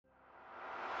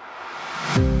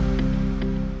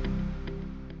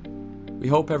We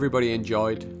hope everybody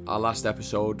enjoyed our last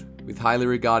episode with highly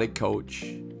regarded coach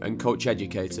and coach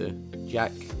educator,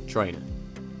 Jack Trainer.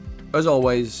 As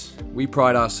always, we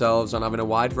pride ourselves on having a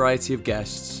wide variety of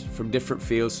guests from different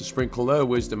fields to sprinkle their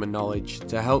wisdom and knowledge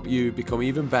to help you become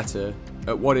even better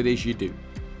at what it is you do.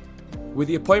 With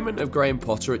the appointment of Graham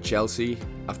Potter at Chelsea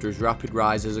after his rapid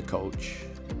rise as a coach,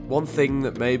 one thing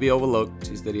that may be overlooked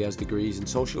is that he has degrees in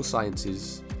social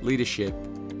sciences, leadership,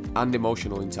 and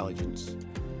emotional intelligence.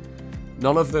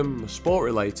 None of them are sport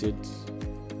related,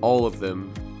 all of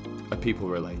them are people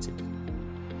related.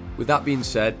 With that being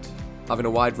said, having a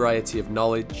wide variety of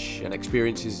knowledge and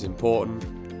experiences is important,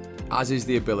 as is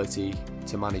the ability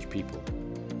to manage people.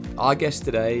 Our guest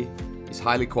today is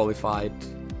highly qualified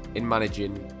in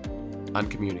managing and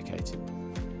communicating.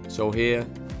 So here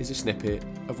is a snippet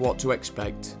of what to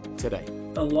expect today.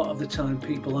 A lot of the time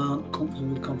people aren't comfortable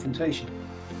with confrontation,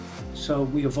 so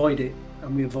we avoid it.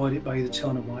 And we avoid it by either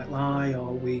telling a white lie,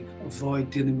 or we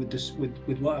avoid dealing with this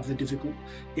with whatever the difficult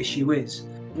issue is.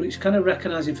 But it's kind of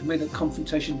recognising for me that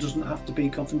confrontation doesn't have to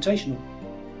be confrontational.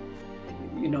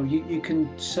 You know, you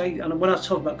can say, and when I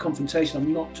talk about confrontation,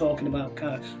 I'm not talking about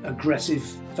kind of aggressive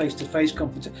face-to-face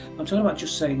confrontation. I'm talking about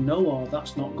just saying no, or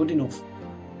that's not good enough,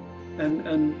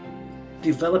 and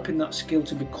developing that skill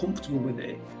to be comfortable with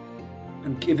it,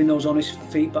 and giving those honest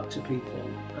feedback to people,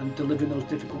 and delivering those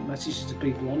difficult messages to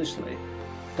people honestly.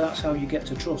 That's how you get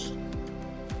to trust.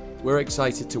 We're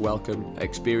excited to welcome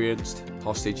experienced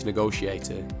hostage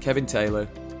negotiator Kevin Taylor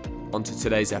onto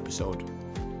today's episode.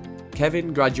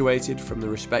 Kevin graduated from the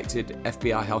respected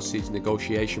FBI hostage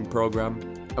negotiation program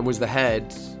and was the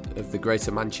head of the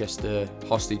Greater Manchester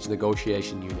Hostage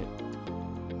Negotiation Unit.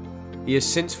 He has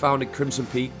since founded Crimson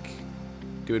Peak,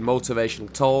 doing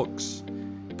motivational talks,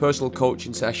 personal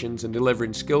coaching sessions, and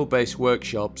delivering skill-based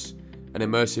workshops and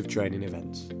immersive training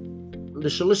events.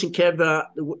 So listen, Kev,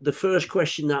 the first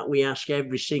question that we ask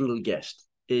every single guest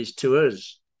is, to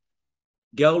us,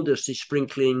 gold dust is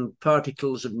sprinkling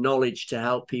particles of knowledge to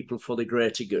help people for the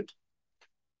greater good.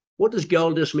 What does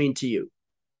gold dust mean to you?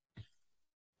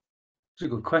 It's a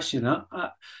good question. I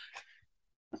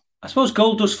suppose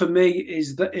gold dust for me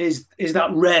is that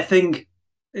rare thing.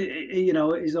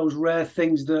 Is those rare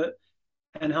things that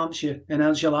enhance your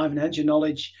life, enhance your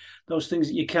knowledge, those things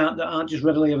that aren't just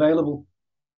readily available.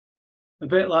 A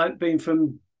bit like being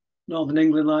from Northern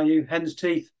England, like you, hen's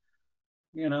teeth.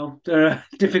 You know, they're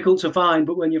difficult to find,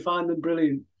 but when you find them,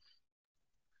 brilliant.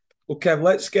 Well, Kev,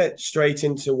 let's get straight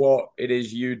into what it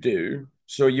is you do.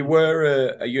 So you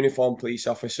were a uniformed police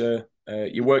officer.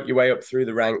 You worked your way up through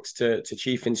the ranks to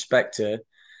chief inspector.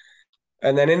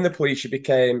 And then in the police, you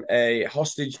became a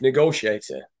hostage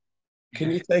negotiator.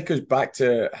 Can you take us back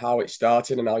to how it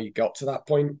started and how you got to that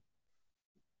point?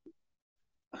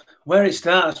 Where it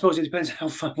started, I suppose it depends how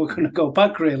far we're going to go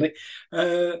back, really.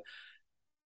 I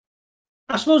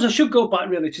suppose I should go back,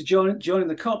 really, to joining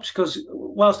the cops, because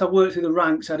whilst I worked through the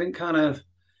ranks, I didn't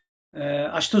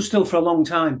I stood still for a long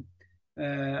time.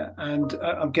 And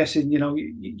I'm guessing,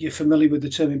 you're familiar with the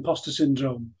term imposter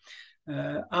syndrome.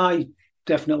 I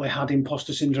definitely had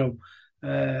imposter syndrome.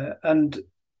 And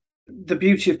the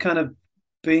beauty of kind of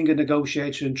being a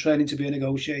negotiator and training to be a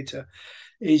negotiator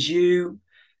is you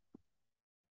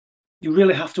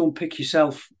really have to unpick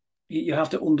yourself. You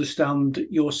have to understand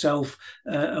yourself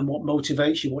and what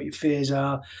motivates you, what your fears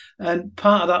are. And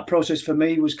part of that process for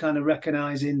me was kind of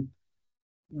recognising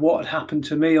what had happened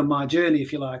to me on my journey,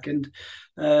 if you like. And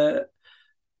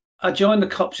I joined the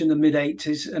cops in the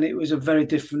mid-'80s, and it was a very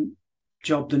different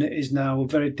job than it is now, a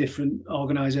very different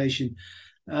organisation.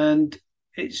 And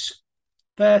it's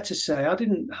fair to say I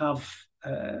didn't have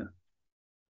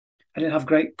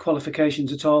great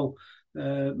qualifications at all.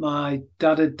 My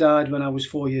dad had died when I was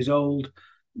 4 years old.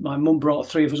 My mum brought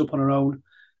three of us up on her own,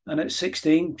 and at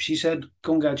 16 she said,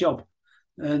 go and get a job.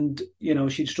 And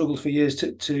she'd struggled for years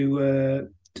to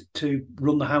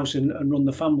run the house and run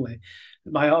the family.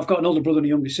 I've got an older brother and a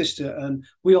younger sister, and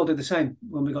we all did the same.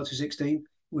 When we got to 16,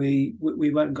 we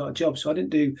went and got a job. So I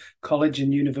didn't do college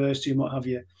and university and what have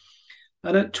you.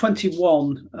 And at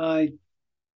 21, I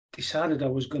decided I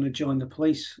was going to join the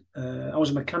police. I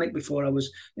was a mechanic before I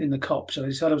was in the cops, so I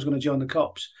decided I was going to join the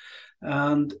cops.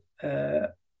 And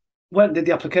went and did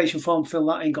the application form, filled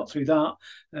that in, got through that.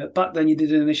 Back then, you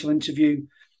did an initial interview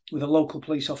with a local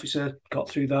police officer, got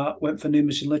through that. Went for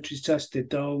numeracy and literacy tests,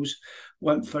 did those.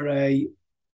 Went for an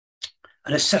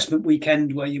assessment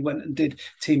weekend where you went and did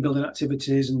team building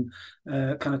activities and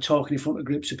kind of talking in front of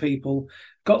groups of people.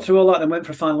 Got through all that, then went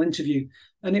for a final interview.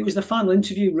 And it was the final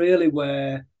interview really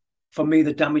where, for me,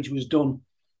 the damage was done.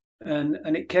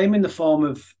 And it came in the form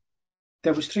of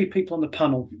there was 3 people on the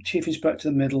panel, Chief Inspector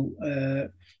in the middle,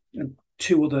 and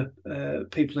 2 other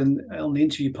people on the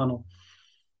interview panel.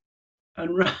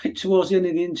 And right towards the end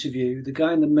of the interview, the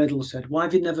guy in the middle said, "Why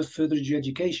have you never furthered your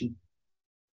education?"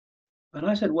 And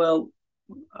I said, "Well,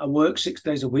 I work 6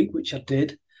 days a week," which I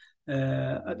did.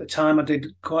 At the time, I did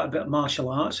quite a bit of martial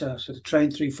arts. So I sort of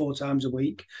trained 3-4 times a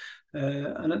week.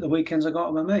 And at the weekends, I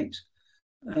got with my mates.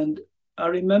 And I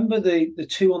remember the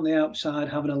 2 on the outside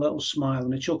having a little smile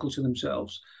and a chuckle to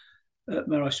themselves at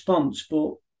my response.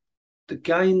 But the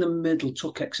guy in the middle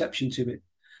took exception to it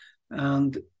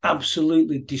and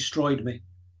absolutely destroyed me.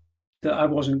 That I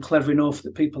wasn't clever enough,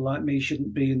 that people like me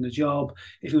shouldn't be in the job.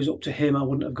 If it was up to him, I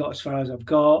wouldn't have got as far as I've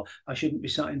got. I shouldn't be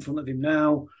sat in front of him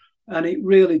now. And it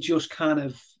really just kind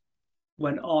of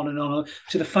went on and on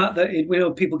to the fact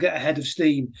that people get ahead of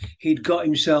steam. He'd got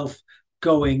himself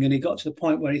going, and he got to the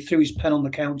point where he threw his pen on the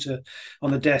counter,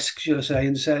 on the desk, should I say,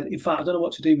 and said, "In fact, I don't know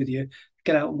what to do with you.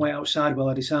 Get out and wait outside while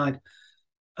I decide."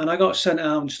 And I got sent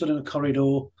out and stood in a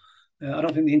corridor. I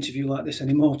don't think they interview like this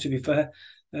anymore, to be fair.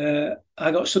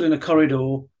 I got stood in a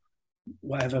corridor,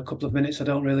 whatever, a couple of minutes, I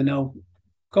don't really know.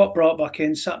 Got brought back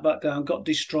in, sat back down, got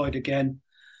destroyed again.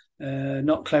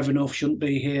 Not clever enough, shouldn't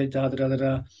be here, da da da da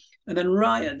da. And then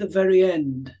right at the very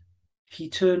end, he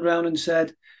turned around and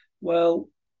said, "Well,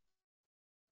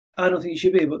 I don't think you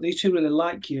should be, but these 2 really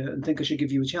like you and think I should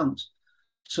give you a chance.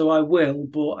 So I will,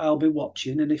 but I'll be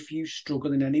watching. And if you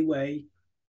struggle in any way,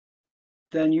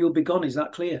 then you'll be gone. Is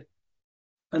that clear?"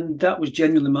 And that was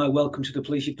genuinely my welcome to the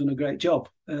police. You've done a great job.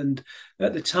 And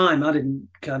at the time, I didn't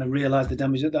kind of realise the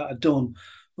damage that I'd done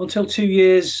until 2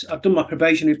 years. I've done my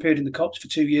probationary period in the cops for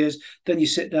 2 years. Then you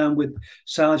sit down with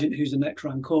Sergeant, who's the next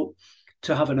rank up,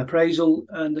 to have an appraisal.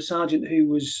 And the sergeant, who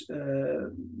was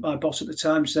my boss at the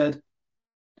time, said,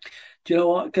 "Do you know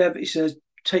what, Kev?" He says,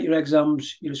 "Take your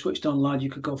exams. You're a switched on lad. You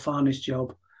could go find this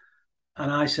job." And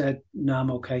I said, "No,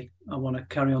 I'm okay. I want to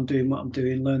carry on doing what I'm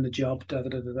doing, learn the job." Da, da,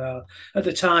 da, da, da. At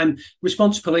the time,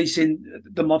 response policing,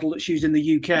 the model that's used in the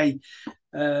UK,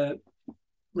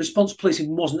 response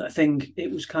policing wasn't a thing. It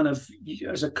was kind of,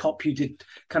 as a cop, you did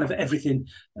kind of everything.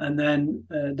 And then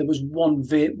there was one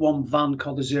van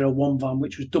called the 01 van,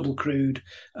 which was double crewed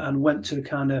and went to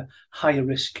kind of higher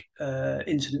risk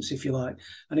incidents, if you like.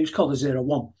 And it was called the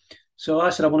 01. So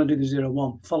I said, "I want to do the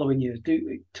 01. Following year,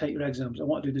 take your exams. I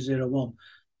want to do the 01.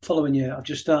 Following year, I've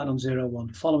just started on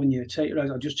 01. Following year, take your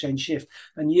exams. I've just changed shift."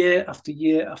 And year after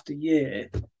year after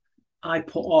year, I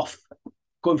put off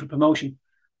going for promotion.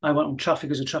 I went on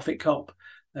traffic as a traffic cop.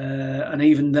 And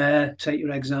even there, take your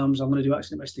exams. I'm going to do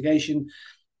accident investigation.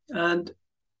 And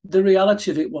the reality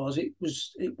of it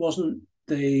wasn't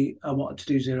I wanted to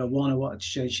do 01. I wanted to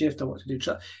change shift. I wanted to do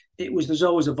traffic. There's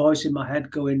always a voice in my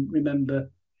head going, "Remember,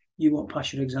 you won't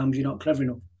pass your exams, you're not clever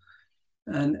enough."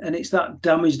 And it's that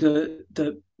damage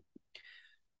that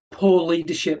poor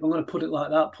leadership, I'm going to put it like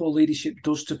that, poor leadership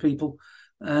does to people.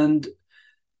 And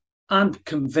I'm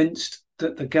convinced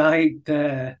that the guy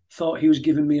there thought he was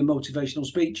giving me a motivational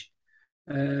speech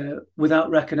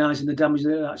without recognising the damage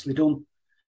that it had actually done.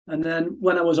 And then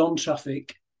when I was on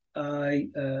traffic, I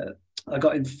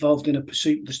got involved in a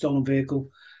pursuit of the stolen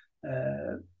vehicle.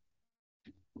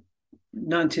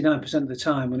 99% of the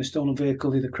time, when a stolen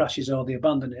vehicle either crashes or they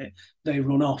abandon it, they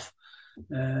run off.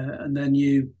 And then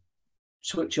you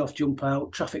switch off, jump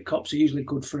out. Traffic cops are usually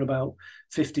good for about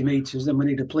 50 metres. Then we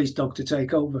need a police dog to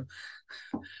take over.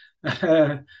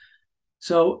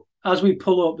 So as we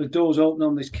pull up, the doors open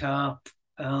on this car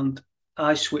and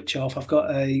I switch off. I've got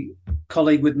a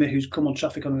colleague with me who's come on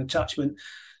traffic on an attachment,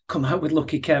 come out with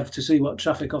Lucky Kev to see what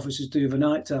traffic officers do of a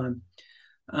night time.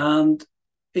 And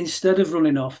instead of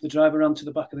running off, the driver ran to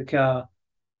the back of the car.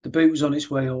 The boot was on its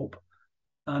way up,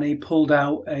 and he pulled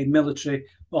out a military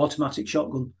automatic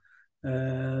shotgun,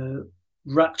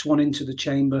 racked one into the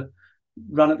chamber,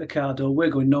 ran at the car door. We're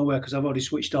going nowhere because I've already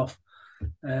switched off.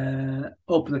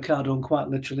 Opened the car door and quite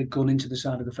literally gun into the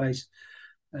side of the face.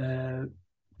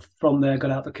 From there,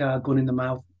 got out the car, gun in the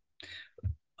mouth.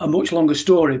 A much longer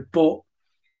story, but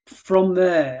from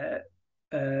there,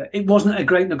 it wasn't a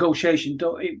great negotiation.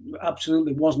 It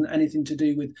absolutely wasn't anything to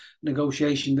do with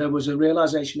negotiation. There was a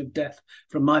realization of death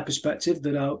from my perspective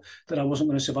that I wasn't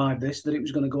going to survive this, that it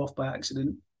was going to go off by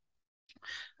accident.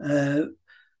 But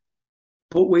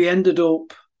we ended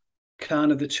up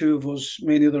kind of the two of us,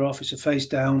 me and the other officer, face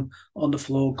down on the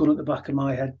floor, gun at the back of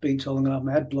my head, being told I'm going to have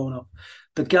my head blown off.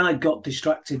 The guy got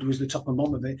distracted, was the top and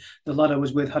bottom of it. The lad I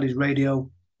was with had his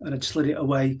radio and had slid it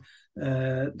away.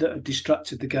 That had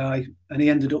distracted the guy, and he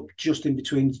ended up just in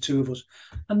between the two of us.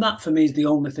 And that for me is the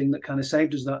only thing that kind of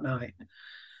saved us that night.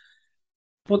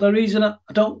 But the reason I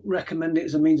don't recommend it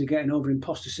as a means of getting over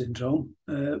imposter syndrome,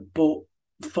 but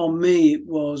for me, it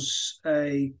was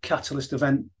a catalyst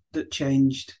event that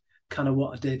changed kind of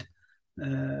what I did.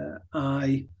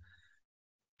 I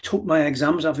took my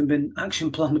exams, having been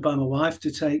action planned by my wife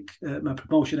to take my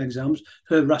promotion exams.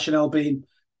 Her rationale being,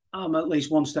 I'm at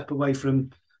least one step away from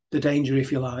the danger,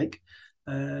 if you like.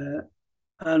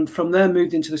 And from there,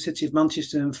 moved into the City of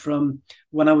Manchester. And from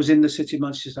when I was in the City of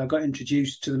Manchester, I got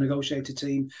introduced to the negotiator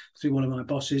team through one of my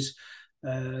bosses.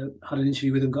 Had an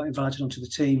interview with them, got invited onto the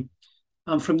team.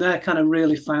 And from there, kind of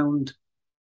really found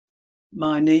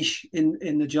my niche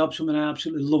in the job, something I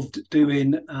absolutely loved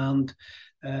doing. And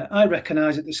I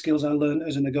recognise that the skills I learned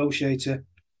as a negotiator,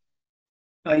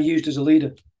 I used as a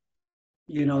leader.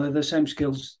 You know, they're the same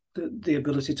skills, the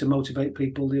ability to motivate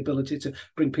people, the ability to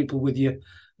bring people with you,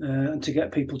 and to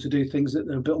get people to do things that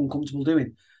they're a bit uncomfortable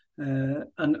doing.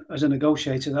 And as a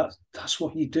negotiator, that's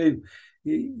what you do.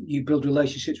 You build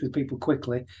relationships with people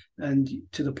quickly, and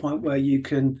to the point where you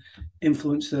can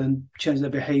influence them, change their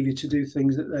behaviour to do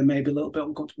things that they may be a little bit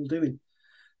uncomfortable doing.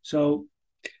 So,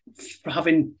 for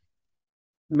having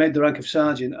made the rank of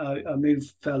sergeant, I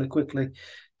moved fairly quickly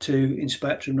to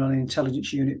inspector and ran an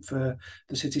intelligence unit for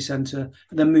the city centre,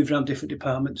 and then moved around different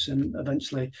departments, and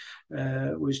eventually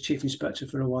was chief inspector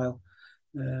for a while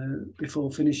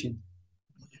before finishing.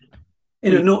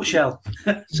 In a nutshell.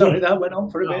 Sorry, that went on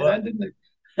for a bit then, didn't it?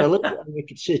 Well, we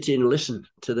could sit in and listen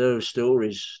to those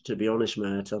stories, to be honest,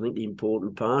 mate. I think the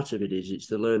important part of it is it's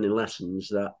the learning lessons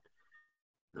that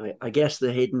I guess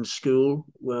the hidden school,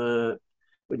 where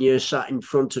when you're sat in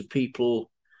front of people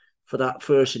for that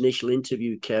first initial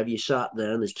interview, Kev, you sat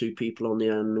there and there's two people on the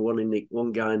end,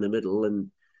 one guy in the middle, and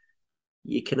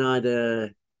you can either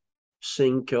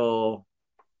sink or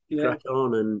crack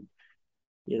on. And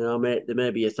you know, there may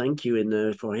be a thank you in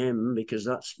there for him, because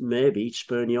that's maybe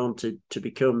spurring you on to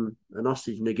become an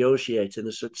hostage negotiator and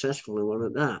a successful one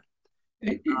at that.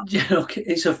 You know,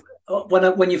 it's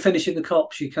when you finish in the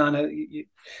cops, you kind of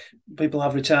people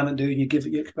have retirement due, and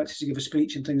you're expected to give a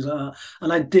speech and things like that.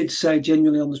 And I did say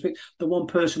genuinely on the speech, the one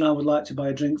person I would like to buy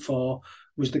a drink for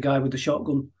was the guy with the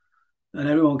shotgun. And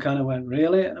everyone kind of went,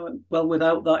 really? And I went, well,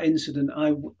 without that incident,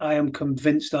 I am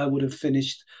convinced I would have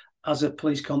finished as a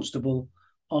police constable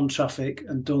on traffic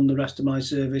and done the rest of my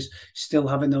service, still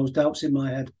having those doubts in my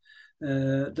head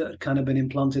that had kind of been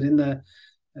implanted in there.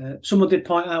 Someone did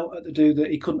point out at the do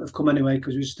that he couldn't have come anyway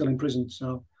because he was still in prison.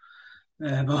 So,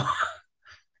 but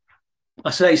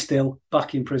I say still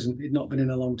back in prison. He'd not been in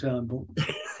a long time.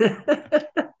 But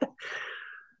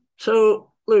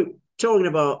so, Luke, talking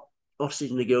about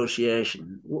hostage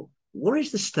negotiation, what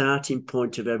is the starting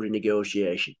point of every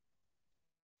negotiation?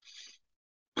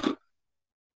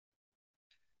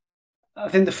 I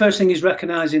think the first thing is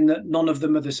recognising that none of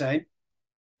them are the same.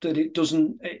 That it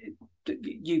doesn't,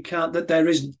 you can't, that there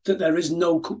is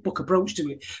no cookbook approach to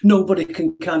it. Nobody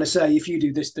can kind of say, if you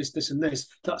do this, this, this, and this,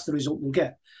 that's the result we'll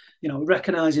get. You know,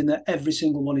 recognising that every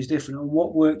single one is different, and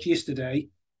what worked yesterday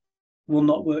will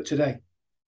not work today,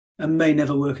 and may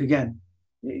never work again.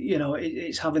 You know,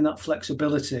 it's having that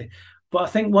flexibility. But I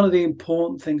think one of the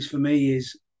important things for me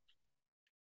is,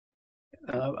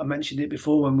 I mentioned it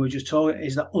before when we were just talking,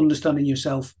 is that understanding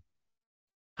yourself,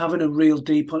 having a real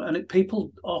deep, and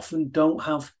people often don't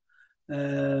have.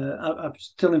 I'm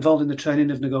still involved in the training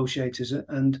of negotiators,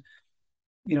 and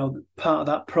you know, part of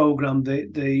that program,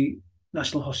 the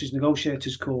National Hostage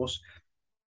Negotiators course,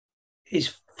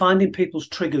 is finding people's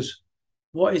triggers.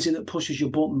 What is it that pushes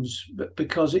your buttons?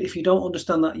 Because if you don't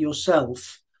understand that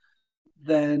yourself,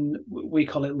 then we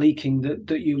call it leaking.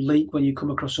 That you leak when you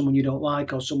come across someone you don't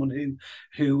like, or someone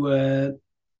who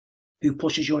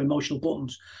pushes your emotional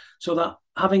buttons. So that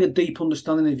having a deep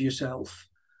understanding of yourself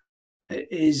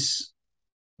is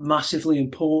massively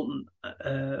important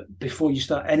before you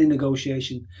start any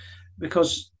negotiation,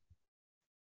 because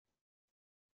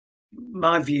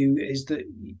my view is that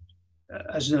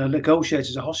as a negotiator,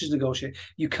 as a hostage negotiator,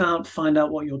 you can't find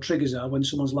out what your triggers are when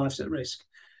someone's life's at risk.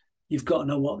 You've got to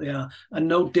know what they are. And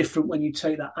no different when you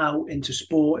take that out into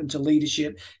sport, into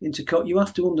leadership, into you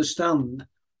have to understand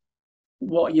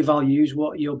what are your values,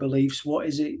 what are your beliefs, what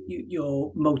is it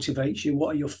your motivates you,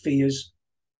 what are your fears,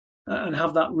 and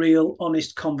have that real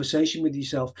honest conversation with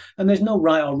yourself. And there's no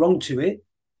right or wrong to it.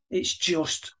 It's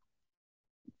just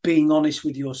being honest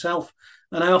with yourself.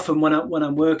 And I often, when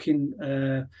I'm working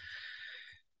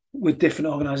with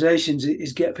different organisations,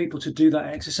 is get people to do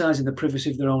that exercise in the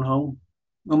privacy of their own home.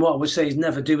 And what I would say is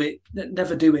never do it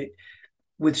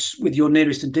with your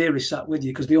nearest and dearest sat with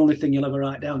you, because the only thing you'll ever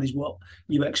write down is what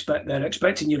you expect they're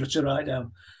expecting you to write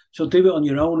down. So do it on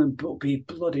your own and be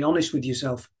bloody honest with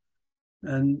yourself.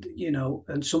 And, you know,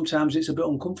 and sometimes it's a bit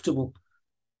uncomfortable.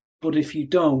 But if you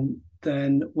don't,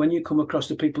 then when you come across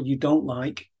the people you don't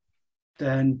like,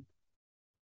 then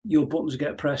your buttons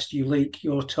get pressed, you leak,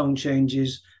 your tone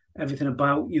changes, everything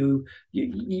about you'll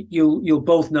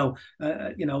both know.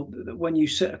 When you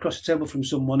sit across the table from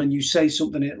someone and you say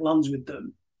something and it lands with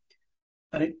them,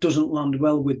 and it doesn't land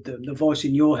well with them, the voice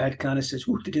in your head kind of says,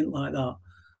 "Oh, they didn't like that,"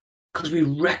 because we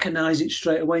recognise it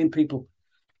straight away in people.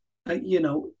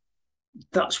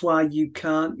 That's why you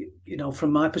can't.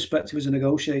 From my perspective as a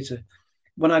negotiator,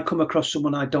 when I come across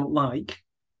someone I don't like,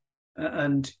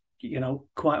 and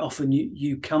quite often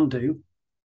you can do,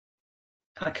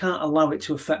 I can't allow it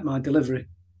to affect my delivery.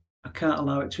 I can't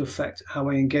allow it to affect how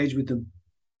I engage with them,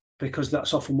 because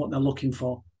that's often what they're looking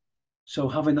for. So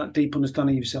having that deep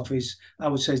understanding of yourself I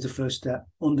would say, is the first step.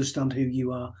 Understand who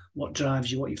you are, what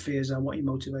drives you, what your fears are, what your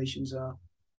motivations are.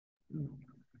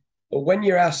 Well, when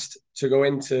you're asked to go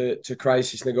into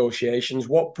crisis negotiations,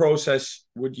 what process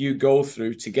would you go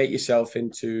through to get yourself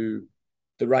into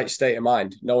the right state of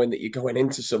mind, knowing that you're going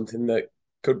into something that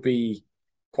could be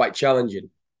quite challenging?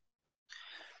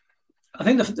 I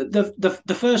think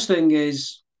the first thing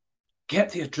is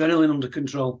get the adrenaline under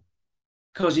control,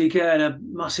 because you get a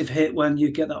massive hit when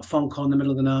you get that phone call in the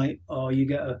middle of the night, or you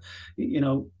get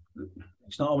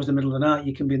it's not always the middle of the night.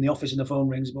 You can be in the office and the phone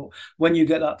rings, but when you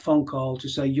get that phone call to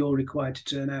say you're required to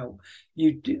turn out,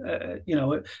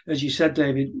 as you said,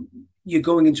 David, you're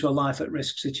going into a life at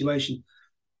risk situation,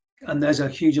 and there's a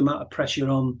huge amount of pressure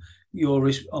on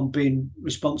being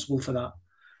responsible for that.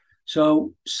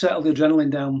 So settle the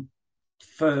adrenaline down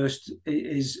first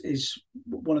is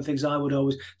one of the things I would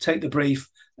always take the brief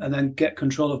and then get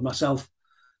control of myself,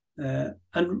 and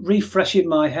refreshing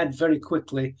my head very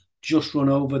quickly. Just run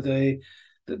over the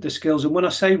skills. And when I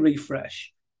say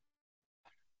refresh,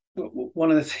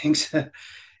 one of the things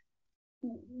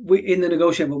we in the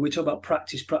negotiation, we talk about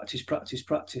practice,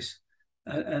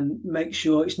 and make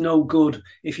sure it's no good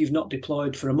if you've not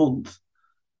deployed for a month.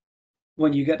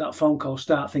 When you get that phone call,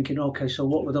 start thinking, okay, so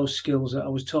what were those skills that I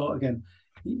was taught again?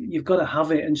 You've got to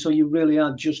have it. And so you really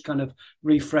are just kind of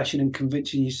refreshing and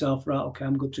convincing yourself, right, okay,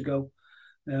 I'm good to go.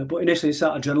 But initially, it's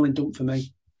that adrenaline dump for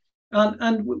me.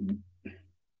 And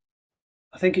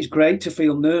I think it's great to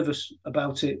feel nervous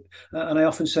about it. And I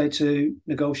often say to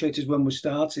negotiators when they're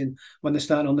starting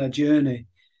on their journey,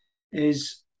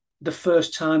 is the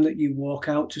first time that you walk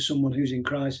out to someone who's in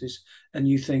crisis and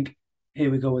you think, here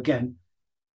we go again,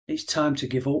 it's time to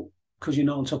give up, because you're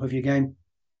not on top of your game.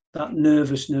 That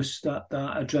nervousness, that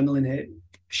adrenaline hit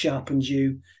sharpens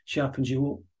you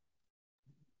up.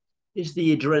 Is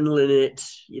the adrenaline hit,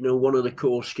 one of the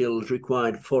core skills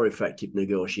required for effective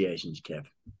negotiations, Kev?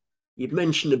 You've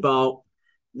mentioned about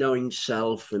knowing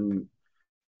self, and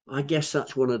I guess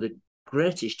that's one of the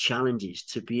greatest challenges,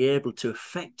 to be able to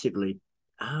effectively,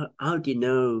 how do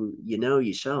you know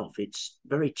yourself? It's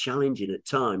very challenging at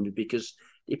times, because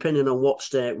depending on what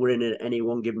state we're in at any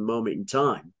one given moment in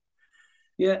time,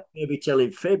 maybe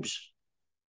telling fibs.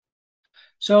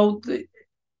 So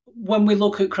when we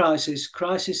look at crisis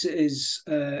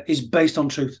is based on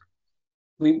truth.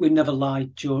 We never lie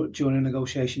during a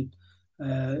negotiation.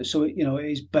 So it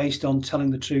is based on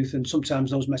telling the truth, and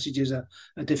sometimes those messages are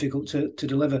difficult to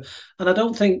deliver. And I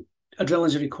don't think adrenaline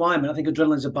is a requirement. I think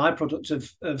adrenaline is a byproduct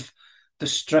of the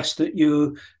stress that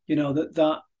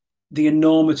that the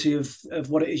enormity of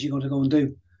what it is you're going to go and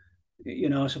do.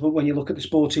 So when you look at the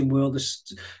sporting world,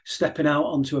 stepping out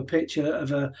onto a pitch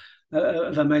of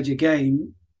a major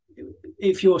game,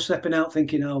 if you're stepping out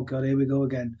thinking, "Oh God, here we go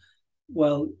again,"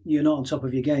 well, you're not on top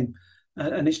of your game.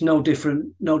 And it's no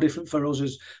different for us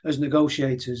as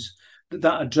negotiators.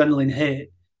 That adrenaline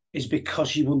hit is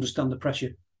because you understand the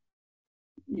pressure.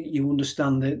 You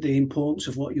understand the importance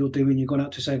of what you're doing. You're going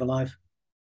out to save a life.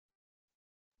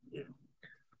 Yeah.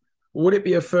 Would it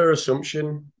be a fair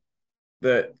assumption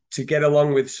that to get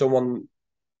along with someone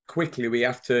quickly, we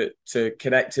have to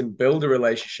connect and build a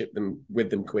relationship with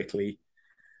them quickly?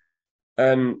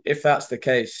 And if that's the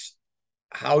case,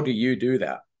 how do you do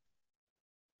that?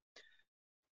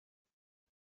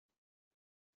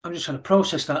 I'm just trying to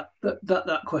process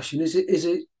that question. Is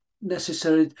it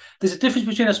necessary? There's a difference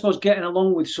between, I suppose, getting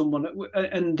along with someone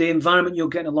and the environment you're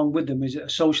getting along with them. Is it a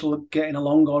social getting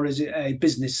along, or is it a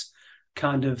business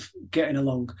kind of getting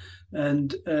along?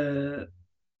 And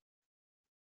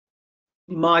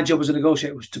my job as a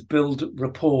negotiator was to build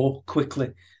rapport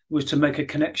quickly, was to make a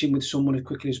connection with someone as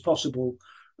quickly as possible,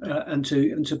 and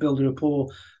to build a rapport.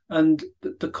 And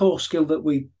the core skill that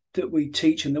we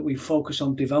teach and that we focus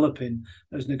on developing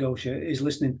as negotiators is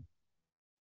listening.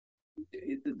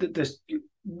 There's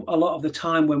a lot of the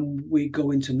time when we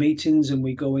go into meetings and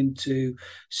we go into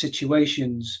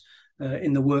situations,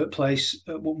 in the workplace,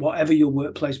 whatever your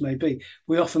workplace may be.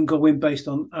 We often go in based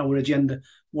on our agenda,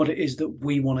 what it is that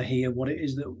we want to hear, what it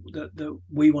is that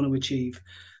we want to achieve.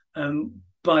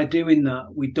 By doing that,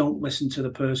 we don't listen to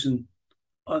the person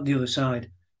on the other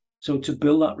side. So to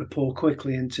build that rapport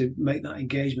quickly and to make that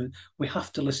engagement, we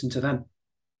have to listen to them.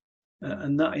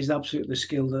 And that is absolutely the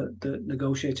skill that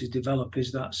negotiators develop,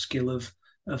 is that skill of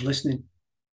listening.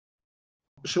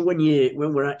 So when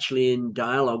we're actually in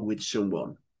dialogue with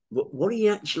someone, what are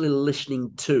you actually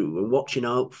listening to and watching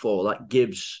out for that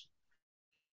gives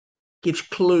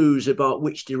clues about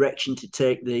which direction to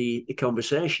take the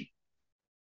conversation?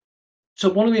 So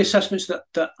one of the assessments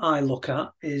that I look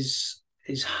at is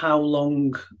how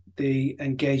long the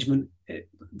engagement,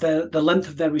 the length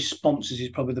of their responses is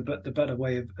probably the better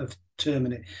way of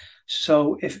terming it.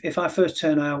 So if I first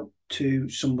turn out to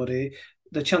somebody,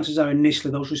 the chances are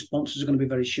initially those responses are going to be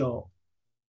very short.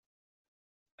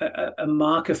 A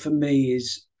marker for me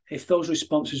is if those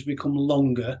responses become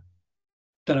longer,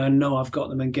 then I know I've got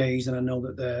them engaged and I know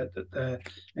that they're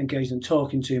engaged and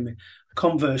talking to me.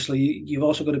 Conversely, you've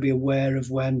also got to be aware of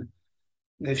when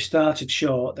they've started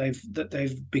short,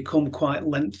 they've become quite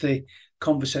lengthy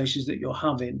conversations that you're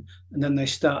having, and then they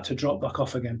start to drop back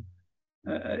off again.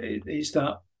 It's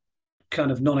that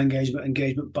kind of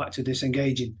engagement back to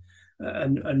disengaging,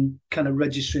 and kind of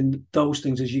registering those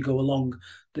things as you go along.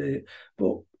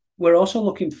 But we're also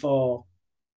looking for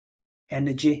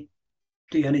energy,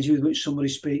 the energy with which somebody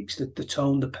speaks, the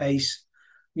tone, the pace.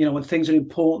 When things are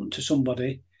important to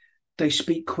somebody, they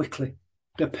speak quickly,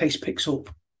 their pace picks up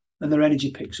and their energy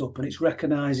picks up, and it's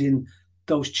recognizing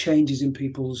those changes in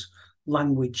people's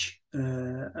language.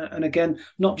 And again,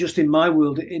 not just in my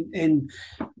world, in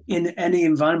any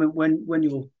environment, when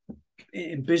you're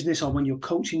in business or when you're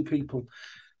coaching people,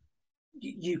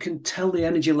 you can tell the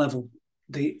energy level,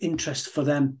 the interest for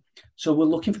them. So we're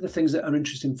looking for the things that are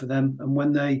interesting for them, and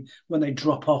when they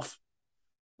drop off,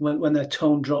 when their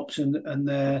tone drops and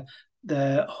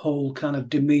their whole kind of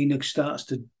demeanor starts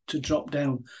to drop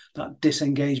down, that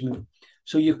disengagement.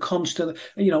 So you're constantly,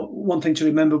 one thing to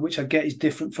remember, which I get is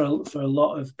different for a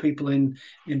lot of people in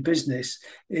business,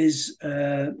 is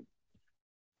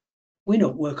we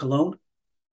don't work alone.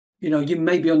 You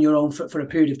may be on your own for a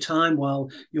period of time while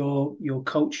your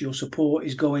coach, your support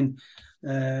is going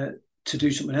to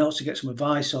do something else, to get some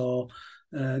advice or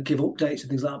give updates and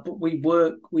things like that. But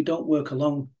we don't work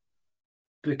alone,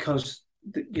 because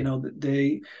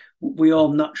we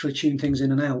all naturally tune things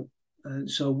in and out.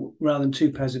 So rather than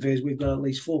 2 pairs of ears, we've got at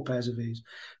least 4 pairs of ears.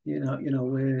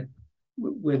 We're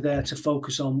there to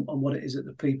focus on what it is that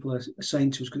the people are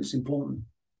saying to us, because it's important.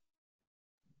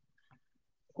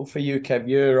 Well, for you, Kev,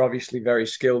 you're obviously very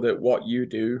skilled at what you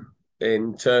do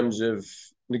in terms of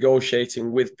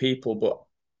negotiating with people, but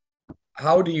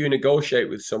how do you negotiate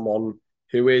with someone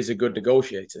who is a good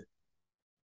negotiator?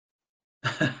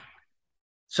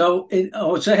 So I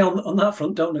would say on that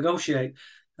front, don't negotiate.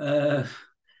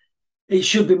 It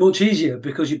should be much easier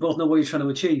because you both know what you're trying to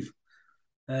achieve.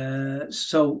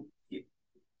 So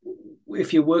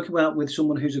if you're working out with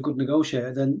someone who's a good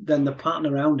negotiator, then the pattern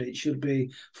around it should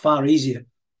be far easier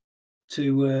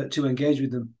to engage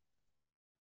with them.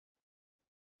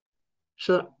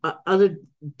 So are there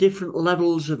different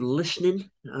levels of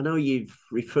listening? I know you've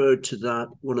referred to that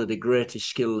one of the greatest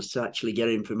skills to actually get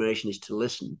information is to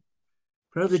listen.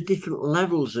 But are there different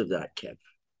levels of that, Kev?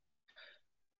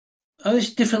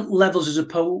 There's different levels as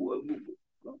opposed.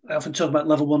 I often talk about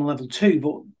level 1 and level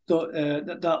 2, but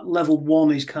that level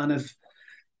 1 is kind of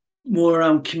more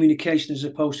around communication as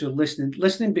opposed to listening.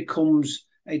 Listening becomes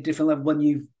a different level when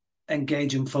you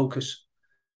engage and focus,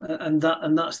 and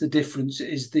that's the difference.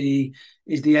 Is the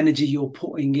energy you're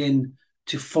putting in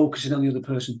to focusing on the other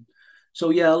person. So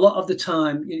yeah, a lot of the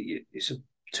time, it's a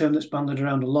term that's bandied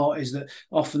around a lot, is that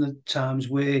often the times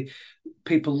where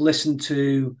people listen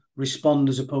to respond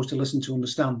as opposed to listen to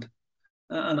understand.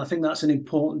 And I think that's an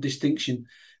important distinction,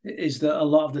 is that a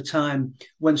lot of the time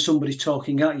when somebody's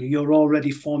talking at you, you're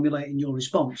already formulating your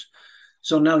response.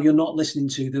 So now you're not listening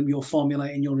to them, you're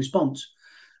formulating your response.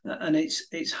 And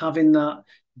it's having that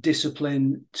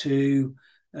discipline to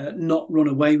not run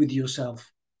away with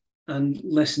yourself and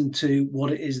listen to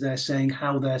what it is they're saying,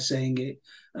 how they're saying it.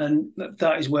 And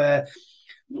that is where,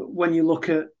 when you look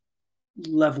at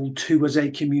level 2 as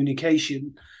a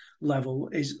communication level,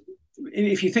 is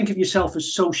if you think of yourself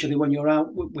as socially, when you're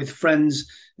out with friends,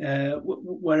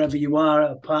 wherever you are,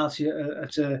 at a party,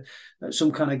 at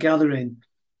some kind of gathering,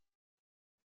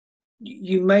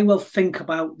 you may well think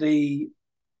about the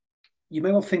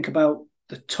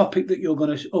topic that you're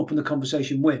going to open the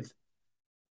conversation with.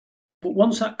 But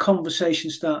once that conversation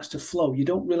starts to flow, you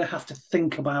don't really have to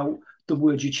think about the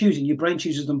words you're choosing. Your brain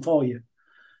chooses them for you.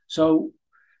 So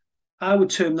I would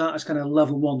term that as kind of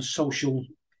level one social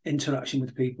interaction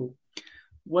with people.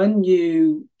 When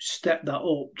you step that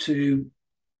up to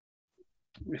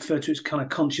refer to as kind of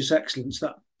conscious excellence,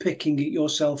 that picking it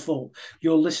yourself up,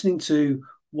 you're listening to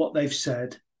what they've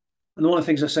said. And one of the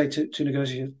things I say to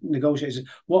negotiators is,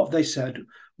 what have they said?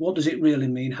 What does it really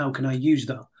mean? How can I use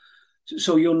that?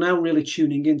 So you're now really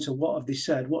tuning into what have they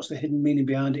said? What's the hidden meaning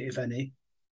behind it, if any?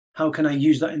 How can I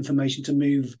use that information to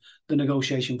move the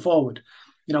negotiation forward?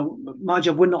 You know, my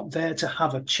job, we're not there to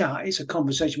have a chat. It's a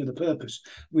conversation with a purpose.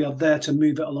 We are there to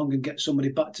move it along and get somebody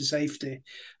back to safety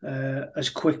as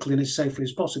quickly and as safely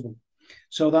as possible.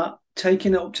 So that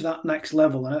taking it up to that next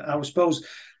level, and I suppose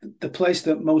the place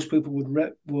that most people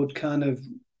would kind of,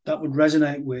 that would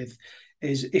resonate with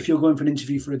is if you're going for an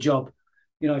interview for a job.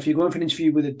 You know, if you're going for an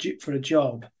interview for a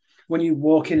job, when you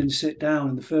walk in and sit down,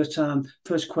 and the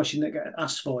first question that gets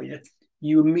asked for you,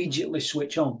 you immediately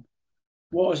switch on.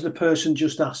 What has the person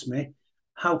just asked me?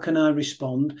 How can I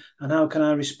respond? And how can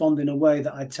I respond in a way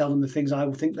that I tell them the things I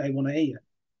think they want to hear?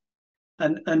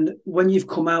 And when you've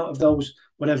come out of those,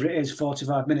 whatever it is,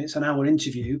 45 minutes, an hour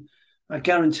interview, I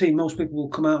guarantee most people will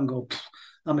come out and go,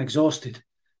 I'm exhausted,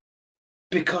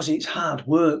 because it's hard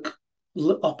work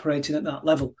operating at that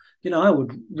level. You know,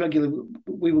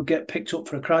 we would get picked up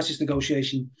for a crisis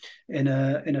negotiation in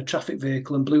a traffic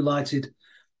vehicle and blue lighted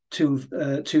to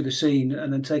the scene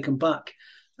and then taken back.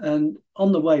 And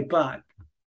on the way back,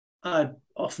 I'd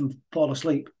often fall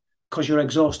asleep because you're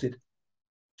exhausted.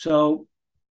 So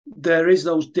there is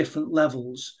those different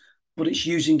levels, but it's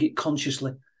using it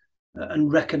consciously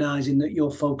and recognizing that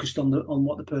you're focused on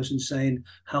what the person's saying,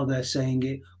 how they're saying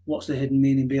it, what's the hidden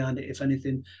meaning behind it, if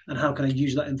anything, and how can I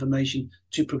use that information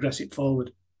to progress it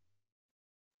forward.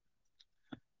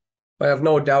 I have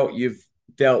no doubt you've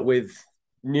dealt with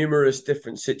numerous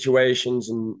different situations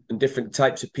and different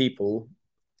types of people.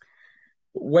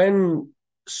 When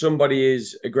somebody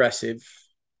is aggressive,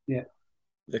 yeah,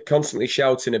 they're constantly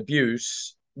shouting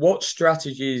abuse, what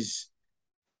strategies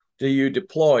do you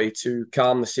deploy to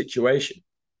calm the situation?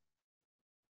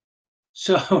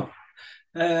 So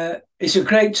it's a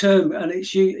great term, and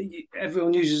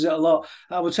everyone uses it a lot.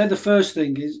 I would say the first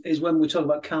thing is when we talk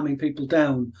about calming people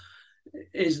down,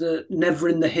 is that never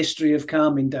in the history of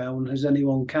calming down has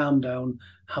anyone calmed down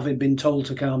having been told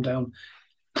to calm down.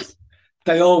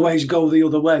 They always go the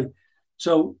other way.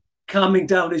 So calming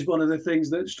down is one of the things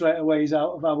that straight away is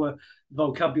out of our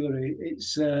vocabulary.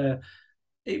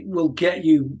 It will get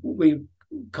you, we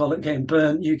call it getting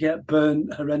burnt. You get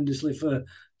burnt horrendously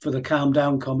for the calm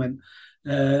down comment.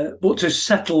 But to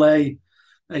settle a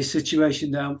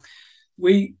situation down,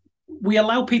 we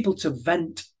allow people to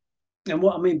vent. And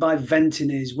what I mean by venting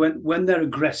is when they're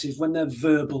aggressive, when they're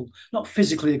verbal, not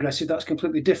physically aggressive, that's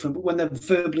completely different, but when they're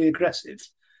verbally aggressive,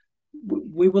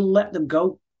 we will let them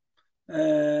go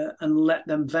and let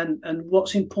them vent. And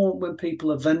what's important when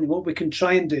people are venting, what we can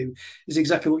try and do is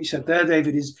exactly what you said there,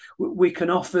 David, is we can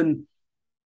often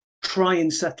try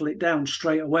and settle it down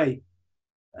straight away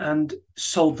and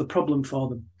solve the problem for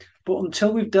them. But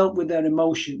until we've dealt with their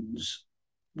emotions,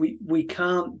 we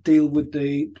can't deal with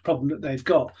the problem that they've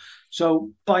got.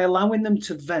 So by allowing them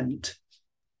to vent,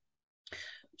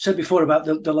 said before about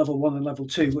the level one and level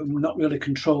two, and we're not really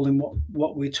controlling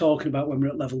what we're talking about when we're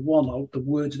at level one, or the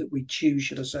words that we choose,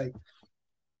 should I say.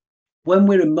 When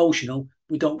we're emotional,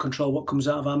 we don't control what comes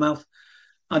out of our mouth.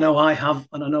 I know I have,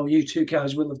 and I know you two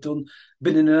guys will have done,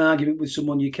 been in an argument with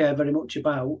someone you care very much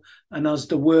about, and as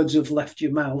the words have left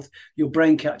your mouth, your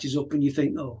brain catches up and you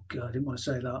think, oh, God, I didn't want to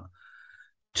say that.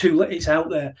 Too late, it's out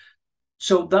there.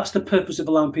 So that's the purpose of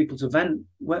allowing people to vent.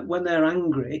 When they're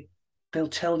angry, they'll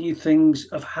tell you things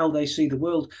of how they see the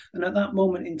world. And at that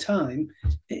moment in time,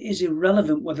 it is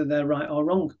irrelevant whether they're right or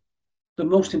wrong. The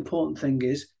most important thing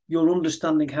is you're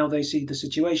understanding how they see the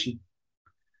situation.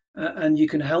 And you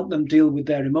can help them deal with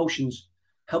their emotions,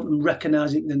 help them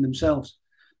recognize it within themselves.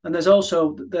 And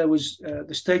there was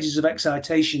the stages of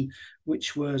excitation,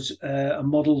 which was a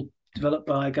model developed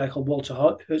by a guy called Walter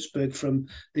Hertzberg from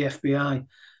the FBI.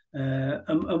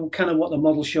 And kind of what the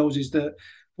model shows is that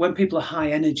when people are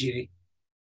high energy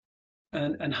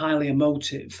and highly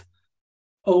emotive,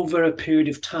 over a period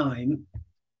of time,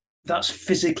 that's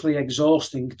physically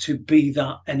exhausting to be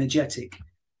that energetic.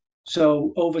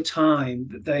 So over time,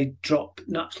 they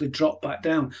naturally drop back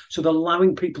down. So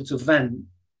allowing people to vent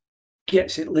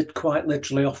gets it quite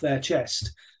literally off their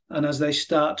chest. And as they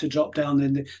start to drop down,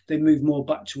 then they move more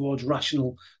back towards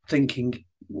rational thinking,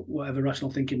 whatever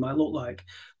rational thinking might look like.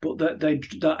 But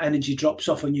that energy drops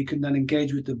off and you can then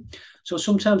engage with them. So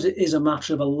sometimes it is a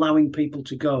matter of allowing people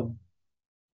to go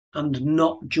and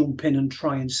not jump in and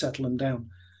try and settle them down.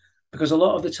 Because a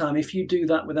lot of the time, if you do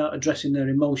that without addressing their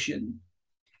emotion,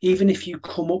 even if you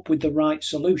come up with the right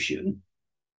solution,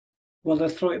 well, they'll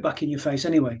throw it back in your face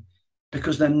anyway,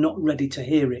 because they're not ready to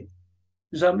hear it.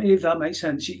 Does that, if that makes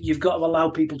sense? You've got to allow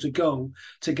people to go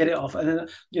to get it off. And then,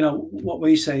 what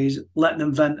we say is let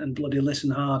them vent and bloody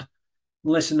listen hard.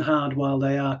 Listen hard while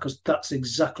they are, because that's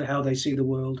exactly how they see the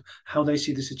world, how they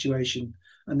see the situation.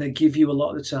 And they give you a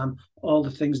lot of the time all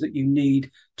the things that you need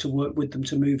to work with them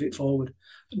to move it forward.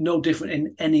 No different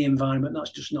in any environment.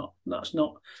 That's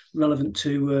not relevant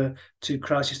to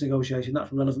crisis negotiation.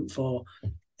 That's relevant for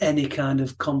any kind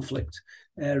of conflict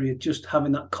area. Just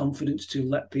having that confidence to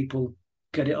let people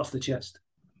get it off the chest.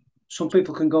 Some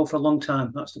people can go for a long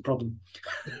time. That's the problem.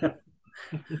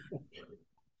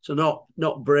 So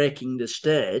not breaking the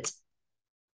state.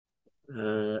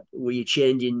 Were you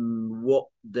changing what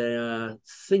they're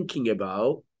thinking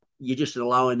about? You're just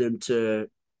allowing them to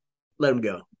let them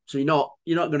go. So you're not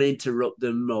going to interrupt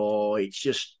them, or it's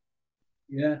just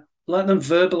let them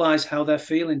verbalize how they're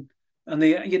feeling, and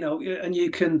and you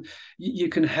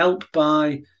can help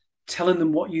by telling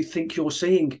them what you think you're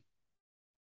seeing.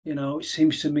 It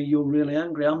seems to me you're really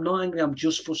angry. I'm not angry. I'm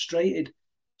just frustrated.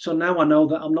 So now I know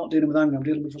that I'm not dealing with anger. I'm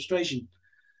dealing with frustration,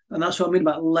 and that's what I mean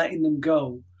about letting them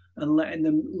go and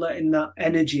letting that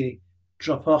energy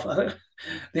drop off.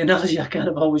 The analogy I kind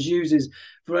of always use is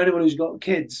for anyone who's got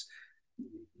kids,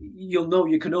 you'll know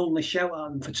you can only shout at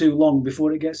them for too long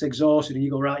before it gets exhausted and you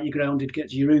go, right, you're grounded, get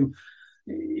to your room,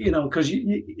 because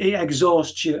it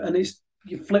exhausts you. And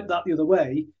you flip that the other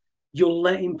way, you're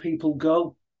letting people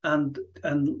go. And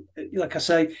like I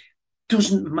say,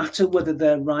 doesn't matter whether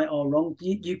they're right or wrong.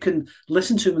 You can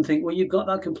listen to them and think, well, you've got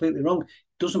that completely wrong.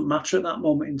 Doesn't matter at that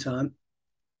moment in time.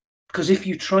 Because if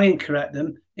you try and correct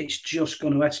them, it's just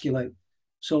going to escalate.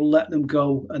 So let them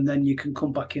go, and then you can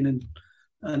come back in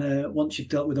and once you've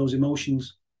dealt with those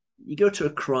emotions. You go to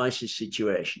a crisis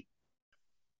situation,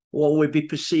 what would be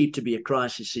perceived to be a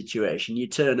crisis situation, you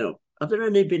turn up. Have there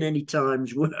been any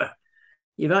times where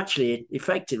you've actually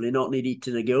effectively not needed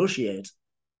to negotiate?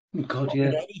 God,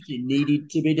 yeah. Anything needed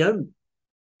to be done?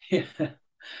 Yeah.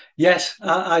 Yes,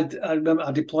 I remember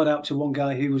I deployed out to one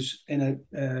guy who was in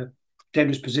a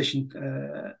dangerous position,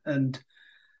 and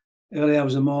early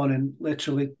hours of the morning,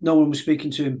 literally, no one was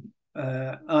speaking to him.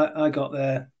 I got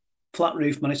there, flat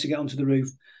roof, managed to get onto the roof,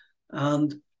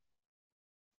 and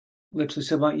literally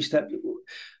said, "Like you step."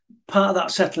 Part of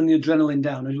that settling the adrenaline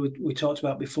down, as we talked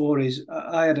about before, is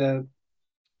I had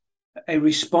a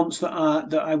response that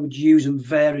I would use and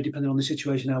vary depending on the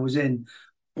situation I was in,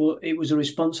 but it was a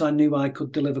response I knew I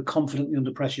could deliver confidently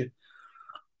under pressure.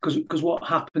 Because what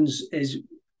happens is,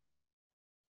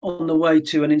 on the way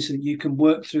to an incident, you can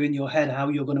work through in your head how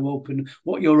you're going to open,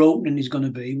 what your opening is going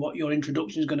to be, what your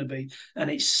introduction is going to be,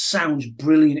 and it sounds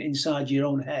brilliant inside your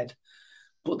own head.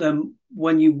 But then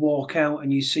when you walk out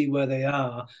and you see where they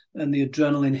are, and the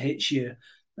adrenaline hits you,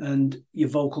 and your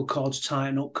vocal cords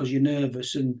tighten up because you're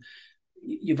nervous, and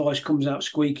your voice comes out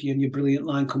squeaky, and your brilliant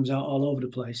line comes out all over the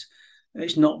place,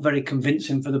 it's not very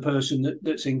convincing for the person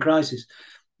that's in crisis.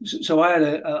 So I had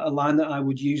a line that I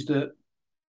would use that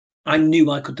I knew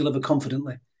I could deliver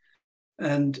confidently.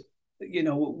 And,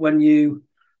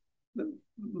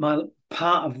 my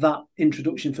part of that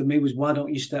introduction for me was, why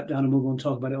don't you step down and we'll go and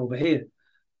talk about it over here?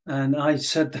 And I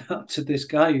said that to this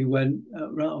guy who went,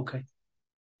 right, okay,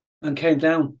 and came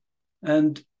down.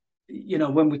 And,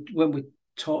 when we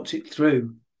talked it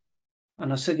through,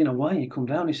 and I said, why you come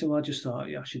down? He said, well, I just thought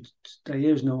I should stay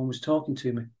here as no one was talking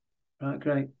to me. Right,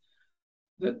 great.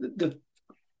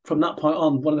 From that point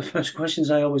on, one of the first questions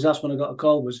I always asked when I got a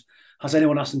call was, has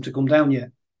anyone asked them to come down yet?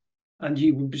 And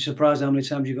you would be surprised how many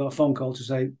times you got a phone call to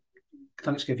say,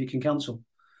 thanks, Kev, you can cancel.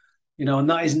 And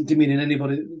that isn't demeaning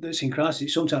anybody that's in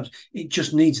crisis. Sometimes it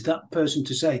just needs that person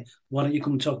to say, why don't you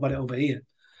come and talk about it over here?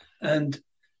 And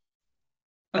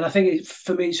I think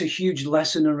for me, it's a huge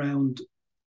lesson around,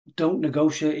 don't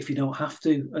negotiate if you don't have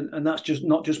to. And that's just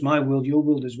not just my world, your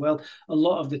world as well. A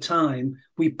lot of the time,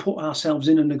 we put ourselves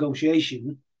in a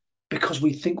negotiation because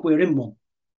we think we're in one,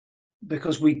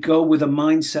 because we go with a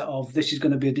mindset of, this is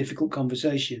going to be a difficult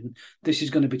conversation, this is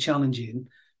going to be challenging.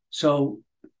 So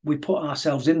we put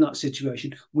ourselves in that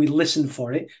situation. We listen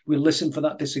for it. We listen for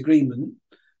that disagreement.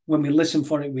 When we listen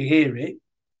for it, we hear it.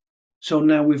 So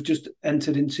now we've just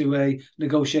entered into a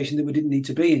negotiation that we didn't need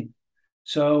to be in.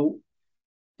 So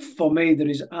for me, there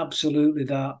is absolutely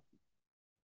that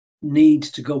need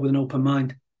to go with an open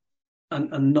mind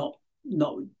and not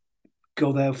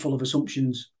go there full of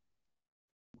assumptions.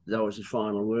 That was the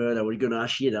final word. I was going to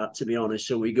ask you that, to be honest.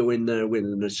 So we go in there with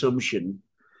an assumption.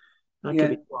 That can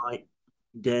be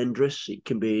dangerous. It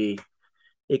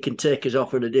can take us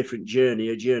off on a different journey,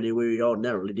 a journey we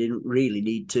ordinarily didn't really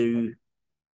need to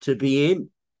be in.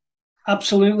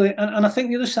 Absolutely. And I think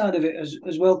the other side of it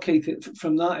as well, Keith,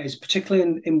 from that is,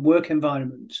 particularly in work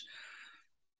environments,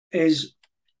 is,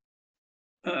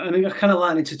 and I kind of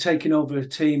likened it to taking over a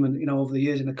team. And, over the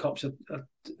years in the cops,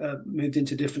 I moved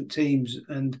into different teams,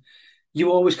 and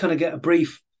you always kind of get a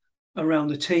brief around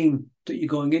the team that you're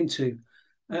going into.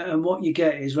 And what you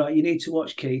get is, right, you need to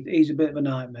watch Keith. He's a bit of a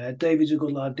nightmare. David's a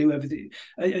good lad, do everything.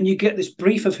 And you get this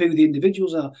brief of who the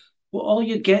individuals are. But all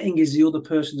you're getting is the other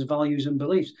person's values and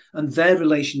beliefs and their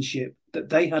relationship that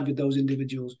they had with those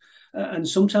individuals. And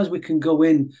sometimes we can go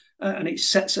in and it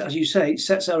sets, as you say, it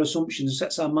sets our assumptions,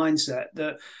 sets our mindset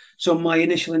that, so my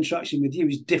initial interaction with you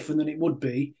is different than it would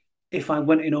be if I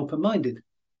went in open-minded.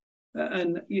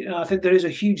 And, I think there is a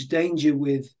huge danger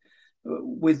with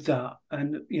that,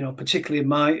 and particularly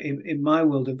in my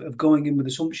world of going in with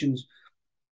assumptions,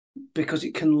 because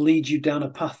it can lead you down a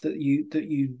path that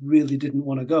you really didn't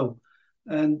want to go.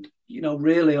 And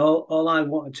really all I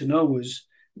wanted to know was,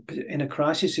 in a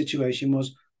crisis situation,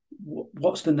 was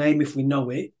what's the name if we know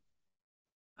it?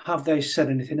 Have they said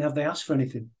anything? Have they asked for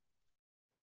anything?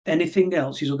 Anything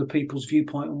else is other people's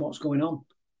viewpoint on what's going on,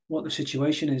 what the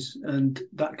situation is, and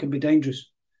that can be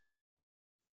dangerous.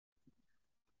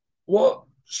 What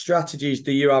strategies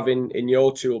do you have in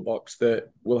your toolbox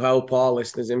that will help our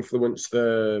listeners influence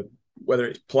whether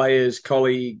it's players,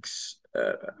 colleagues,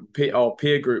 or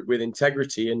peer group with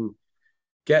integrity, and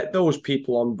get those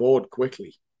people on board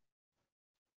quickly?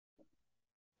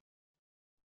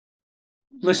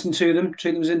 Listen to them,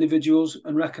 treat them as individuals,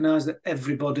 and recognise that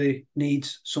everybody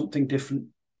needs something different.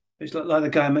 It's like the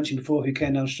guy I mentioned before who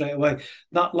came down straight away.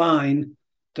 That line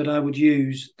that I would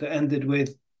use that ended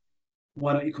with,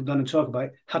 "Why don't you come down and talk about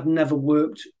it?" had never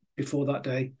worked before that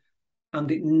day,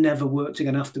 and it never worked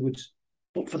again afterwards.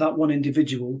 But for that one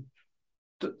individual,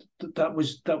 that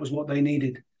was what they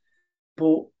needed.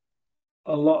 But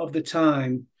a lot of the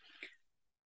time,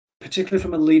 particularly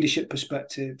from a leadership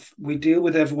perspective, we deal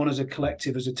with everyone as a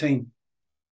collective, as a team.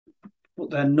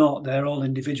 But they're not. They're all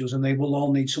individuals, and they will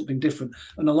all need something different.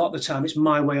 And a lot of the time, it's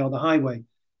my way or the highway.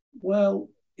 Well,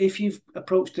 if you've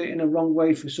approached it in a wrong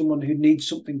way for someone who needs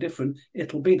something different,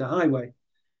 it'll be the highway.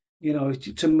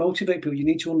 To motivate people, you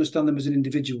need to understand them as an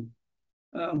individual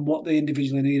and what they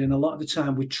individually need. And a lot of the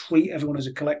time, we treat everyone as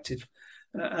a collective,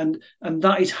 and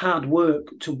that is hard work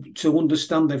to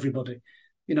understand everybody.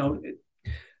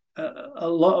 A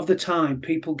lot of the time,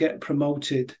 people get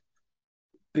promoted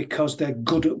because they're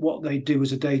good at what they do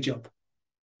as a day job,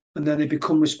 and then they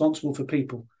become responsible for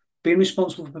people. Being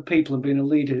responsible for people and being a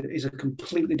leader is a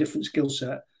completely different skill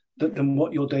set than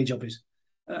what your day job is.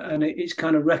 And it's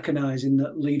kind of recognizing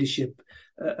that leadership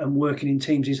and working in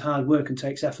teams is hard work and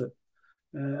takes effort.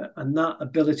 And that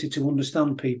ability to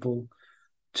understand people,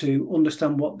 to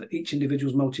understand what each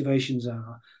individual's motivations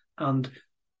are, and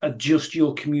adjust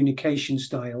your communication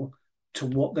style to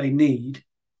what they need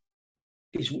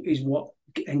is what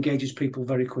engages people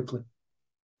very quickly.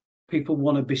 People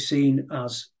want to be seen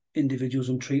as individuals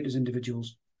and treated as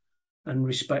individuals and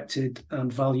respected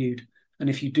and valued. And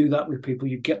if you do that with people,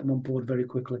 you get them on board very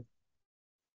quickly.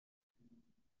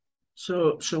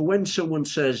 So when someone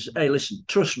says, "Hey, listen,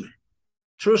 trust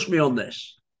me on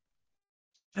this,"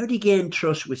 how do you gain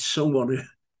trust with someone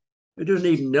who doesn't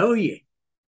even know you?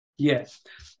 Yeah.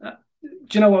 Do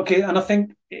you know what, Keith? And I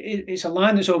think it's a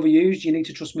line that's overused. You need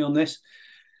to trust me on this.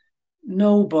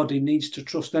 Nobody needs to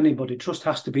trust anybody. Trust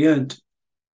has to be earned.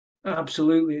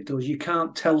 Absolutely, it does. You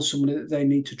can't tell somebody that they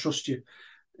need to trust you.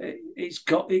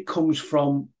 It comes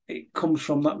from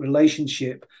that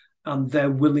relationship and their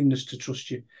willingness to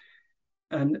trust you.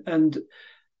 And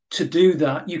to do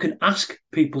that, you can ask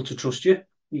people to trust you.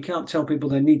 You can't tell people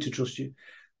they need to trust you.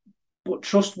 But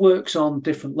trust works on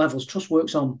different levels. Trust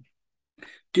works on,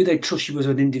 do they trust you as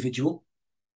an individual?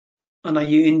 And are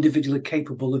you individually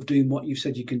capable of doing what you've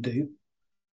said you can do?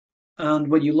 And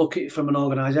when you look at it from an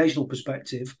organisational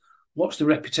perspective, what's the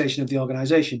reputation of the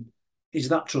organisation? Is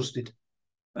that trusted?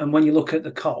 And when you look at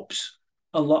the cops,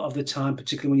 a lot of the time,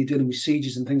 particularly when you're dealing with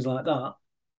sieges and things like that,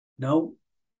 no,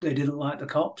 they didn't like the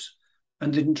cops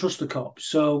and didn't trust the cops.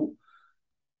 So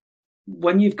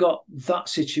when you've got that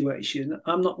situation,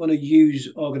 I'm not going to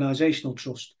use organisational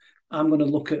trust. I'm going to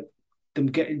look at them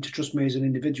getting to trust me as an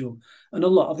individual. And a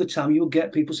lot of the time, you'll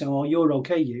get people saying, "Oh, you're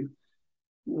okay, you."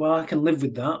 Well, I can live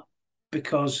with that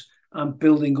because I'm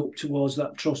building up towards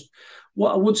that trust.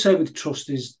 What I would say with trust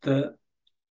is that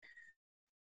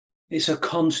it's a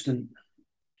constant.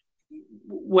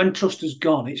 When trust is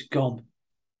gone, it's gone.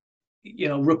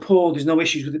 rapport, there's no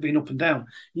issues with it being up and down.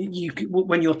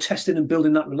 When you're testing and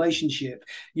building that relationship,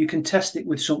 you can test it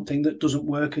with something that doesn't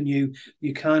work, and you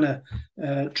kind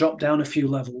of drop down a few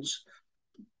levels,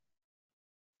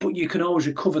 but you can always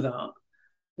recover that.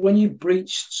 When you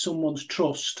breach someone's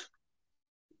trust,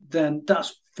 then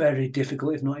that's very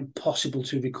difficult, if not impossible,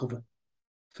 to recover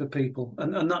for people.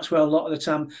 And that's where a lot of the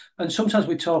time, and sometimes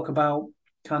we talk about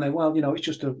kind of, well, it's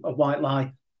just a white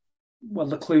lie. Well,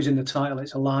 the clue's in the title,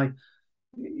 it's a lie.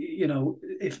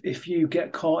 If you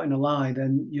get caught in a lie,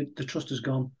 then the trust is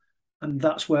gone. And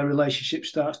that's where relationships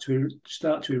start to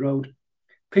erode.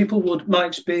 People would, my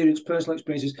experience, personal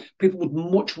experiences, people would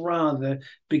much rather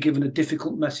be given a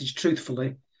difficult message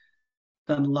truthfully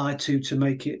than lied to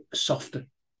make it softer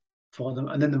for them,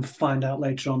 and then find out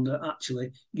later on that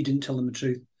actually you didn't tell them the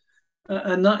truth.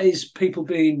 And that is people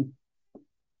being,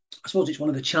 I suppose it's one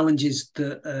of the challenges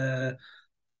that,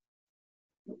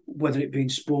 whether it be in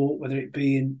sport, whether it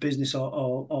be in business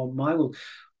or my world,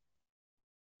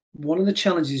 one of the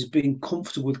challenges is being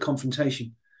comfortable with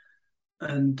confrontation.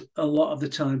 And a lot of the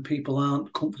time, people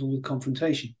aren't comfortable with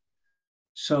confrontation.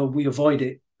 So we avoid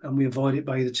it, and we avoid it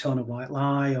by either telling a white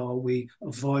lie, or we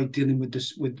avoid dealing with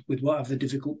this with whatever the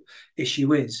difficult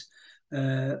issue is.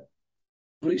 But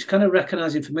it's kind of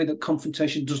recognizing for me that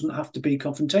confrontation doesn't have to be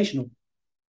confrontational.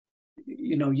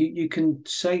 You can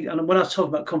say, and when I talk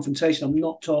about confrontation, I'm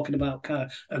not talking about kind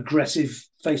of aggressive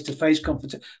face-to-face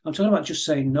confrontation. I'm talking about just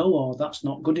saying no, or that's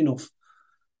not good enough,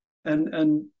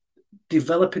 and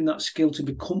developing that skill to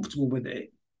be comfortable with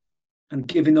it, and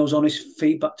giving those honest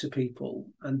feedback to people,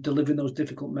 and delivering those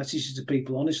difficult messages to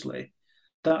people honestly.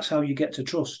 That's how you get to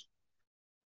trust.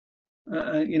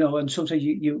 And sometimes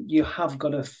you have got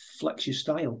to flex your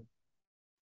style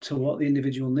to what the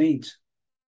individual needs.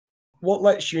 What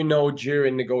lets you know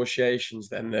during negotiations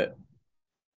then that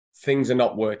things are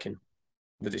not working,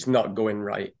 that it's not going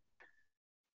right?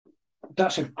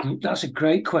 That's a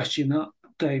great question, that,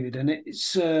 David, and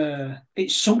it's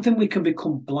something we can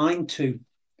become blind to.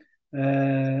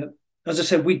 As I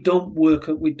said, we don't work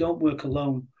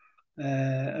alone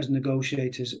as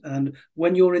negotiators, and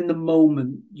when you're in the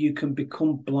moment, you can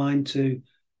become blind to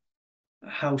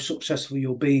how successful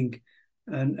you're being.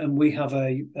 And we have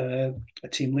a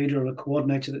team leader or a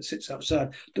coordinator that sits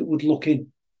outside that would look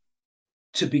in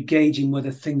to be gauging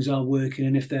whether things are working,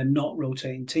 and if they're not,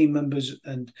 rotating team members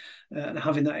and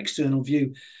having that external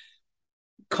view.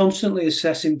 Constantly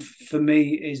assessing for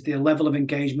me is the level of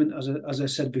engagement, as I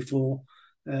said before.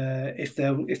 If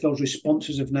those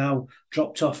responses have now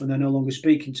dropped off and they're no longer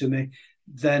speaking to me,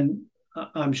 then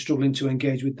I'm struggling to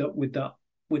engage with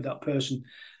that person.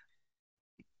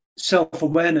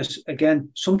 Self-awareness, again,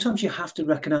 sometimes you have to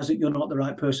recognize that you're not the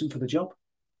right person for the job,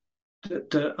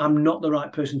 that I'm not the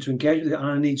right person to engage with it, and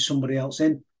I need somebody else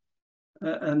in.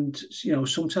 And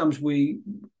sometimes we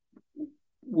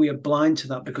are blind to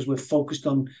that because we're focused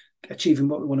on achieving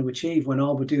what we want to achieve, when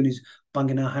all we're doing is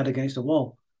banging our head against the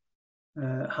wall.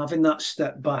 Having that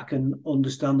step back and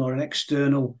understand, or an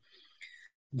external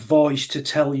voice to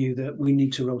tell you that we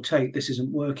need to rotate, this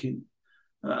isn't working.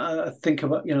 I think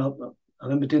about, I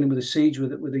remember dealing with a siege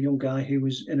with a young guy who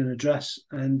was in an address,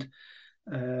 and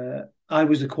I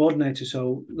was the coordinator,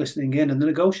 so listening in, and the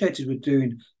negotiators were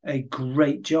doing a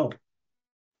great job,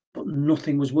 but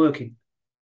nothing was working.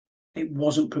 It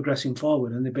wasn't progressing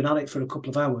forward, and they'd been at it for a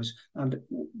couple of hours, and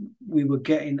we were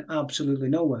getting absolutely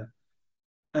nowhere.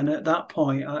 And at that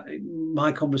point,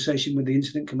 my conversation with the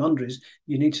incident commander is,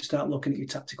 you need to start looking at your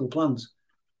tactical plans,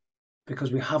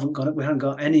 because we haven't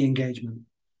got any engagement.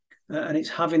 And it's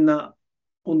having that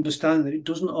understanding that it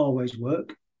doesn't always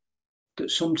work, that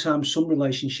sometimes some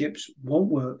relationships won't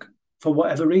work for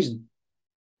whatever reason,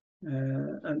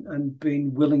 and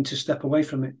being willing to step away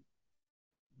from it.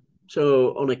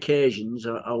 So on occasions,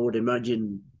 I would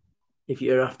imagine, if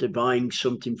you're after buying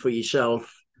something for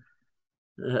yourself,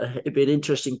 it'd be an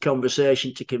interesting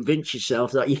conversation to convince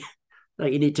yourself that you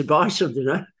need to buy something.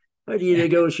 Huh? How do you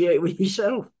negotiate with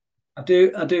yourself? I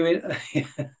do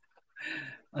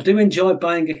I do enjoy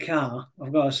buying a car,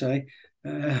 I've got to say.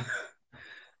 I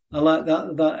like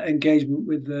that engagement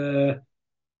with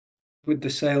the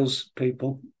sales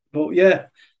people. But yeah,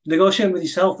 negotiating with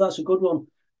yourself, that's a good one.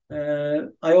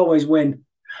 I always win.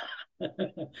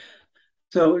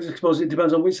 So I suppose it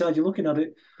depends on which side you're looking at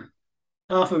it.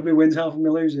 Half of me wins, half of me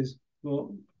loses. But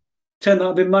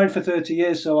I've been married for 30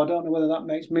 years, so I don't know whether that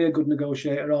makes me a good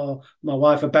negotiator or my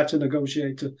wife a better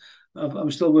negotiator.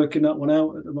 I'm still working that one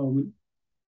out at the moment.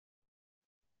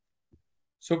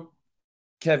 So,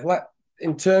 Kev,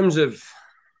 in terms of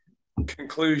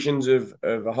conclusions of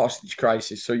a hostage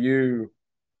crisis, so you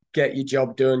get your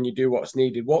job done, you do what's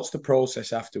needed. What's the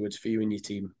process afterwards for you and your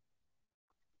team?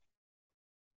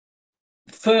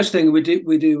 First thing we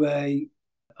do a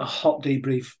hot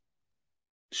debrief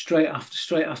straight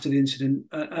after the incident,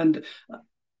 and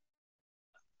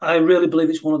I really believe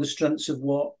it's one of the strengths of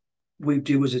what we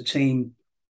do as a team.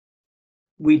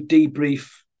 We debrief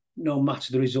no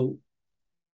matter the result.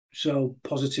 So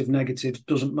positive, negative,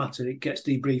 doesn't matter. It gets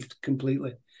debriefed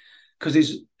completely. Because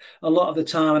there's a lot of the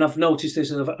time, and I've noticed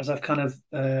this as I've kind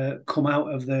of come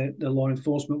out of the law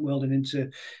enforcement world and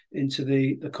into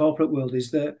the corporate world,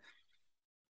 is that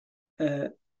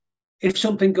if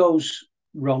something goes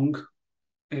wrong,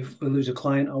 if we lose a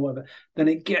client or whatever, then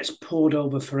it gets poured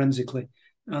over forensically.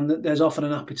 And there's often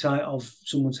an appetite of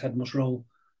someone's head must roll.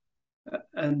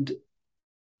 And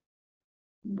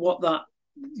what that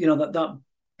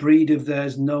breed of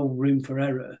there's no room for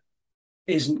error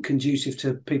isn't conducive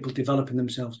to people developing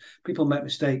themselves. People make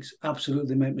mistakes,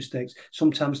 absolutely make mistakes.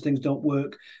 Sometimes things don't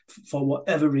work for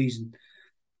whatever reason.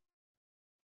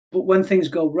 But when things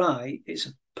go right, it's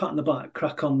a pat on the back,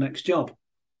 crack on, next job.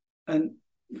 And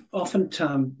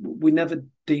oftentimes we never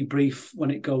debrief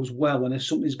when it goes well, when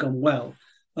something's gone well,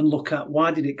 and look at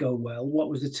why did it go well? What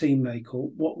was the team makeup?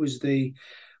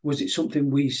 Was it something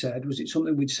we said? Was it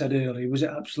something we'd said earlier? Was it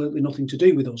absolutely nothing to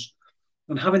do with us?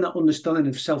 And having that understanding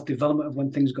of self-development of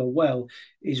when things go well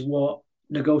is what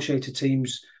negotiator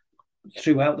teams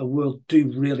throughout the world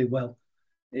do really well.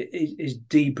 It is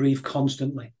debrief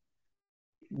constantly.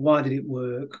 Why did it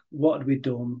work? What had we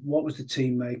done? What was the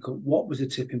team makeup? What was the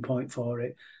tipping point for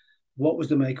it? What was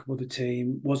the makeup of the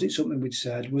team? Was it something we'd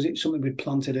said? Was it something we'd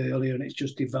planted earlier and it's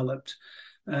just developed?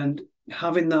 And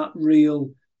having that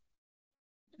real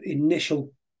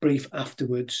initial brief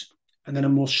afterwards and then a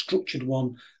more structured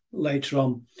one later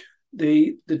on.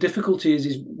 The difficulty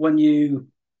is when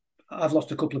I've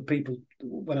lost a couple of people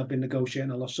when I've been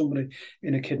negotiating. I lost somebody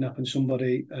in a kidnap and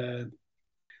somebody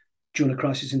during a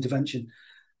crisis intervention,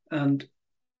 and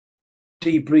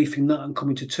debriefing that and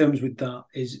coming to terms with that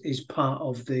is part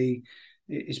of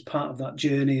that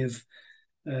journey of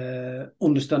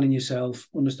understanding yourself,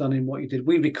 understanding what you did.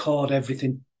 We record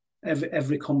everything,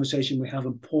 every conversation we have,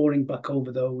 and pouring back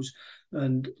over those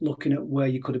and looking at where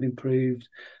you could have improved,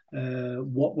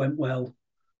 what went well,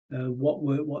 what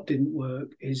worked, what didn't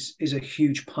work is a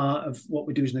huge part of what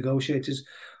we do as negotiators.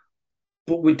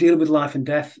 But we deal with life and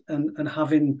death, and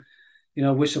having,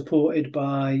 we're supported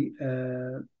by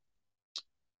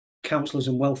counsellors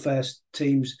and welfare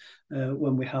teams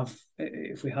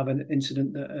if we have an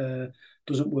incident that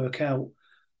doesn't work out.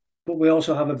 But we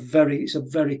also have it's a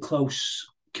very close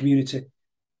community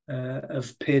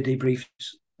of peer debriefs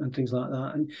and things like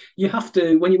that. And you have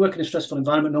to, when you work in a stressful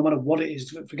environment, no matter what it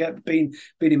is, forget being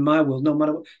in my world, no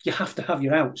matter what, you have to have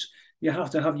your outs. You have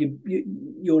to have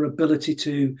your ability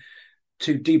to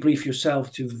debrief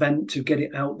yourself, to vent, to get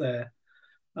it out there.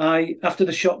 After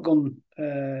the shotgun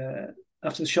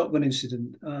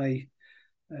incident, I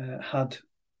had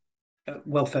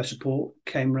welfare support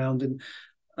came round, and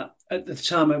at the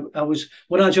time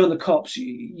when I joined the cops,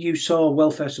 you saw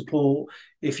welfare support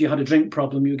if you had a drink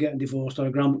problem, you were getting divorced, or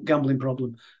a gambling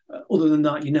problem. Other than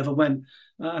that, you never went.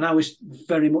 And I was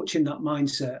very much in that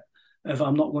mindset of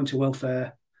I'm not going to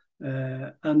welfare.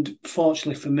 And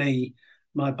fortunately for me,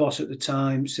 my boss at the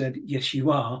time said, "Yes,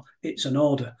 you are. It's an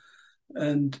order."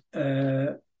 And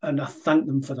I thank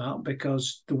them for that,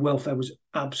 because the welfare was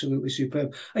absolutely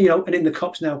superb. And, and in the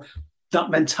cops now, that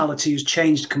mentality has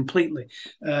changed completely,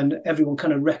 and everyone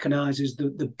kind of recognises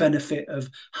the benefit of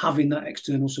having that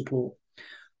external support.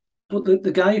 But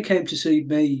the guy who came to see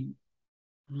me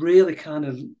really kind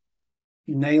of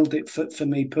nailed it for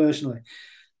me personally,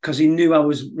 because he knew I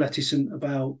was reticent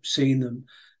about seeing them,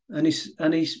 and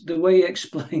the way he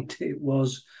explained it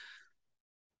was,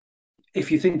 if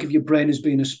you think of your brain as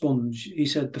being a sponge, he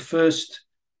said the first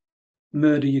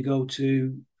murder you go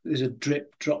to, there's a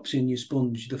drip drops in your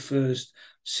sponge. The first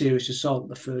serious assault,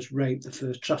 the first rape, the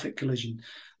first traffic collision,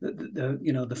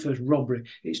 the first robbery,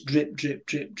 it's drip, drip,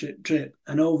 drip, drip, drip.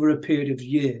 And over a period of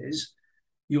years,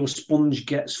 your sponge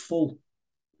gets full.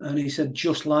 And he said,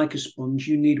 just like a sponge,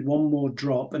 you need one more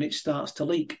drop and it starts to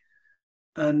leak.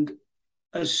 And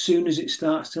as soon as it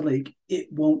starts to leak, it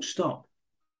won't stop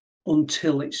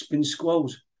until it's been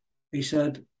squoze. He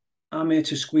said, I'm here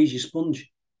to squeeze your sponge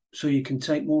so you can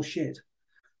take more shit.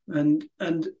 And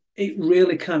it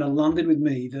really kind of landed with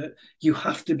me that you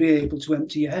have to be able to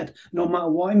empty your head, no matter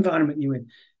what environment you're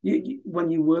in. When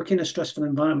you work in a stressful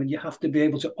environment, you have to be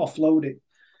able to offload it.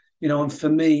 And for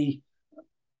me,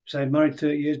 say I've married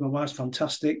 30 years, my wife's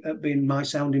fantastic at being my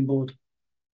sounding board,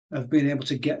 of being able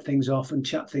to get things off and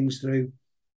chat things through.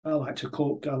 I like to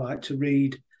cook, I like to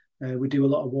read, We do a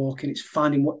lot of walking. It's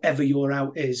finding whatever your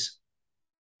out is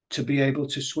to be able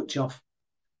to switch off.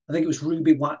 I think it was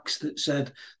Ruby Wax that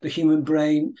said the human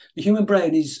brain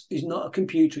is not a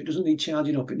computer. It doesn't need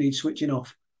charging up. It needs switching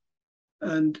off.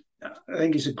 And I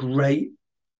think it's a great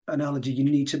analogy. You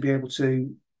need to be able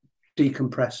to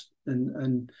decompress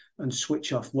and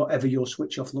switch off, whatever your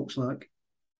switch off looks like.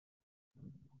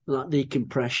 That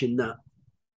decompression, that,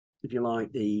 if you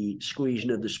like, the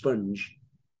squeezing of the sponge,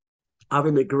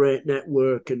 having a great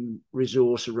network and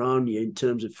resource around you in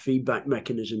terms of feedback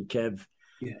mechanism, Kev.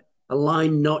 Yeah.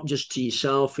 Aligned not just to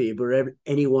yourself here, but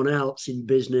anyone else in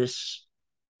business,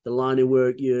 the line of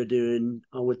work you're doing.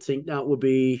 I would think that would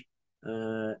be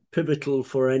pivotal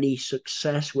for any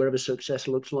success, wherever success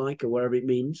looks like or wherever it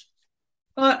means.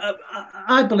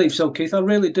 I believe so, Keith. I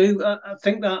really do. I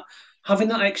think that having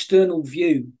that external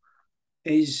view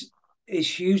is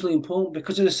hugely important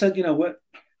because, as I said,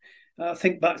 I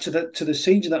think back to the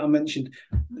siege that I mentioned.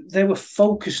 They were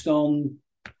focused on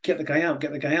get the guy out,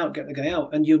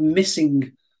 and you're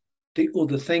missing the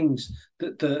other things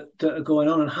that are going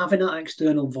on. And having that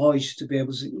external voice to be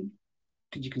able to say,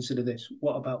 "Did you consider this?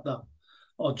 What about that?"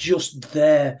 Or just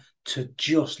there to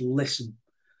just listen.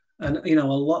 And a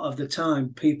lot of the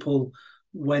time, people,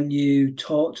 when you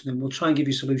talk to them, will try and give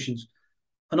you solutions,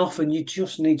 and often you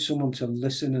just need someone to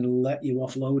listen and let you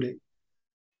offload it.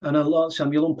 And a lot of the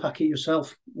time, you'll unpack it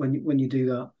yourself when you do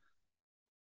that.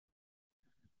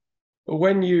 Well,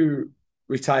 when you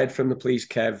retired from the police,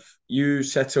 Kev, you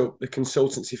set up the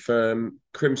consultancy firm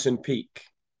Crimson Peak.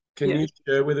 Can you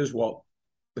share with us what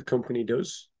the company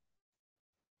does?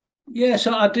 Yeah,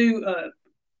 so I do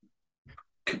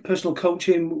personal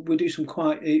coaching. We do some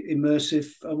quite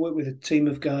immersive. I work with a team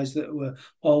of guys that were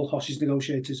all hostage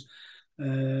negotiators.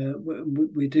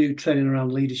 We do training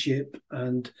around leadership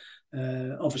and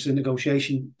obviously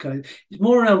negotiation. It's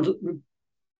more around.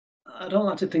 I don't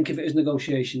like to think of it as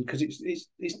negotiation because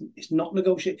it's not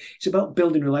negotiation. It's about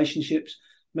building relationships,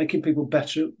 making people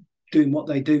better at doing what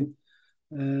they do,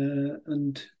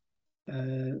 and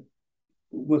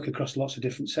work across lots of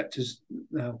different sectors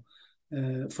now.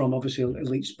 From obviously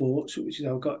elite sports, which is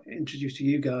how I got introduced to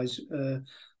you guys,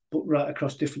 but right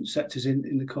across different sectors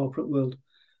in the corporate world.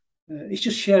 It's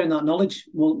just sharing that knowledge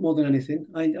more than anything.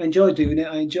 I enjoy doing it.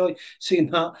 I enjoy seeing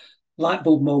that light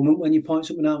bulb moment when you point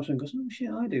something out and goes, "Oh shit,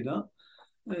 I do that."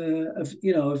 Of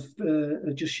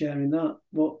just sharing that.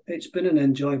 But it's been an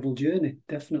enjoyable journey,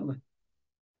 definitely.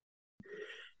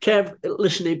 Kev,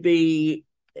 listen,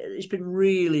 it's been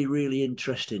really, really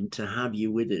interesting to have you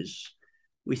with us.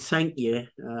 We thank you.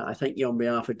 I thank you on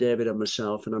behalf of David and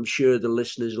myself, and I'm sure the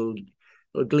listeners will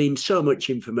glean so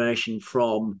much information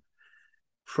from,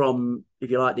 if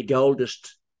you like, the gold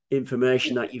dust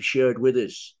information that you've shared with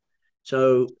us.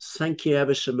 So thank you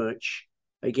ever so much.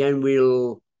 Again,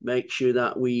 we'll make sure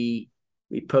that we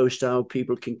post how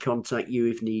people can contact you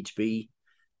if needs be.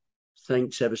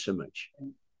 Thanks ever so much.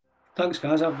 Thanks,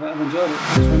 guys. I've enjoyed it.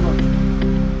 Thanks very much.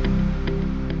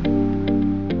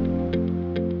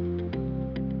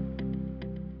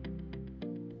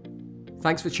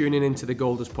 Thanks for tuning in to the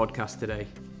Gold Dust podcast today.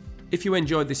 If you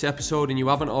enjoyed this episode and you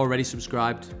haven't already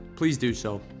subscribed, please do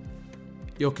so.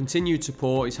 Your continued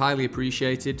support is highly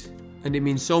appreciated, and it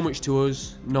means so much to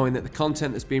us knowing that the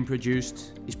content that's being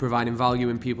produced is providing value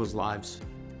in people's lives.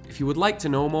 If you would like to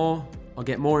know more or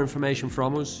get more information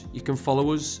from us, you can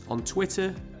follow us on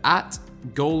Twitter at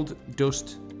Gold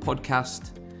Dust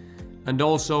Podcast, and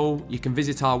also you can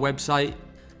visit our website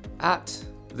at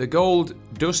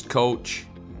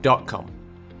thegolddustcoach.com.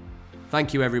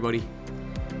 Thank you, everybody.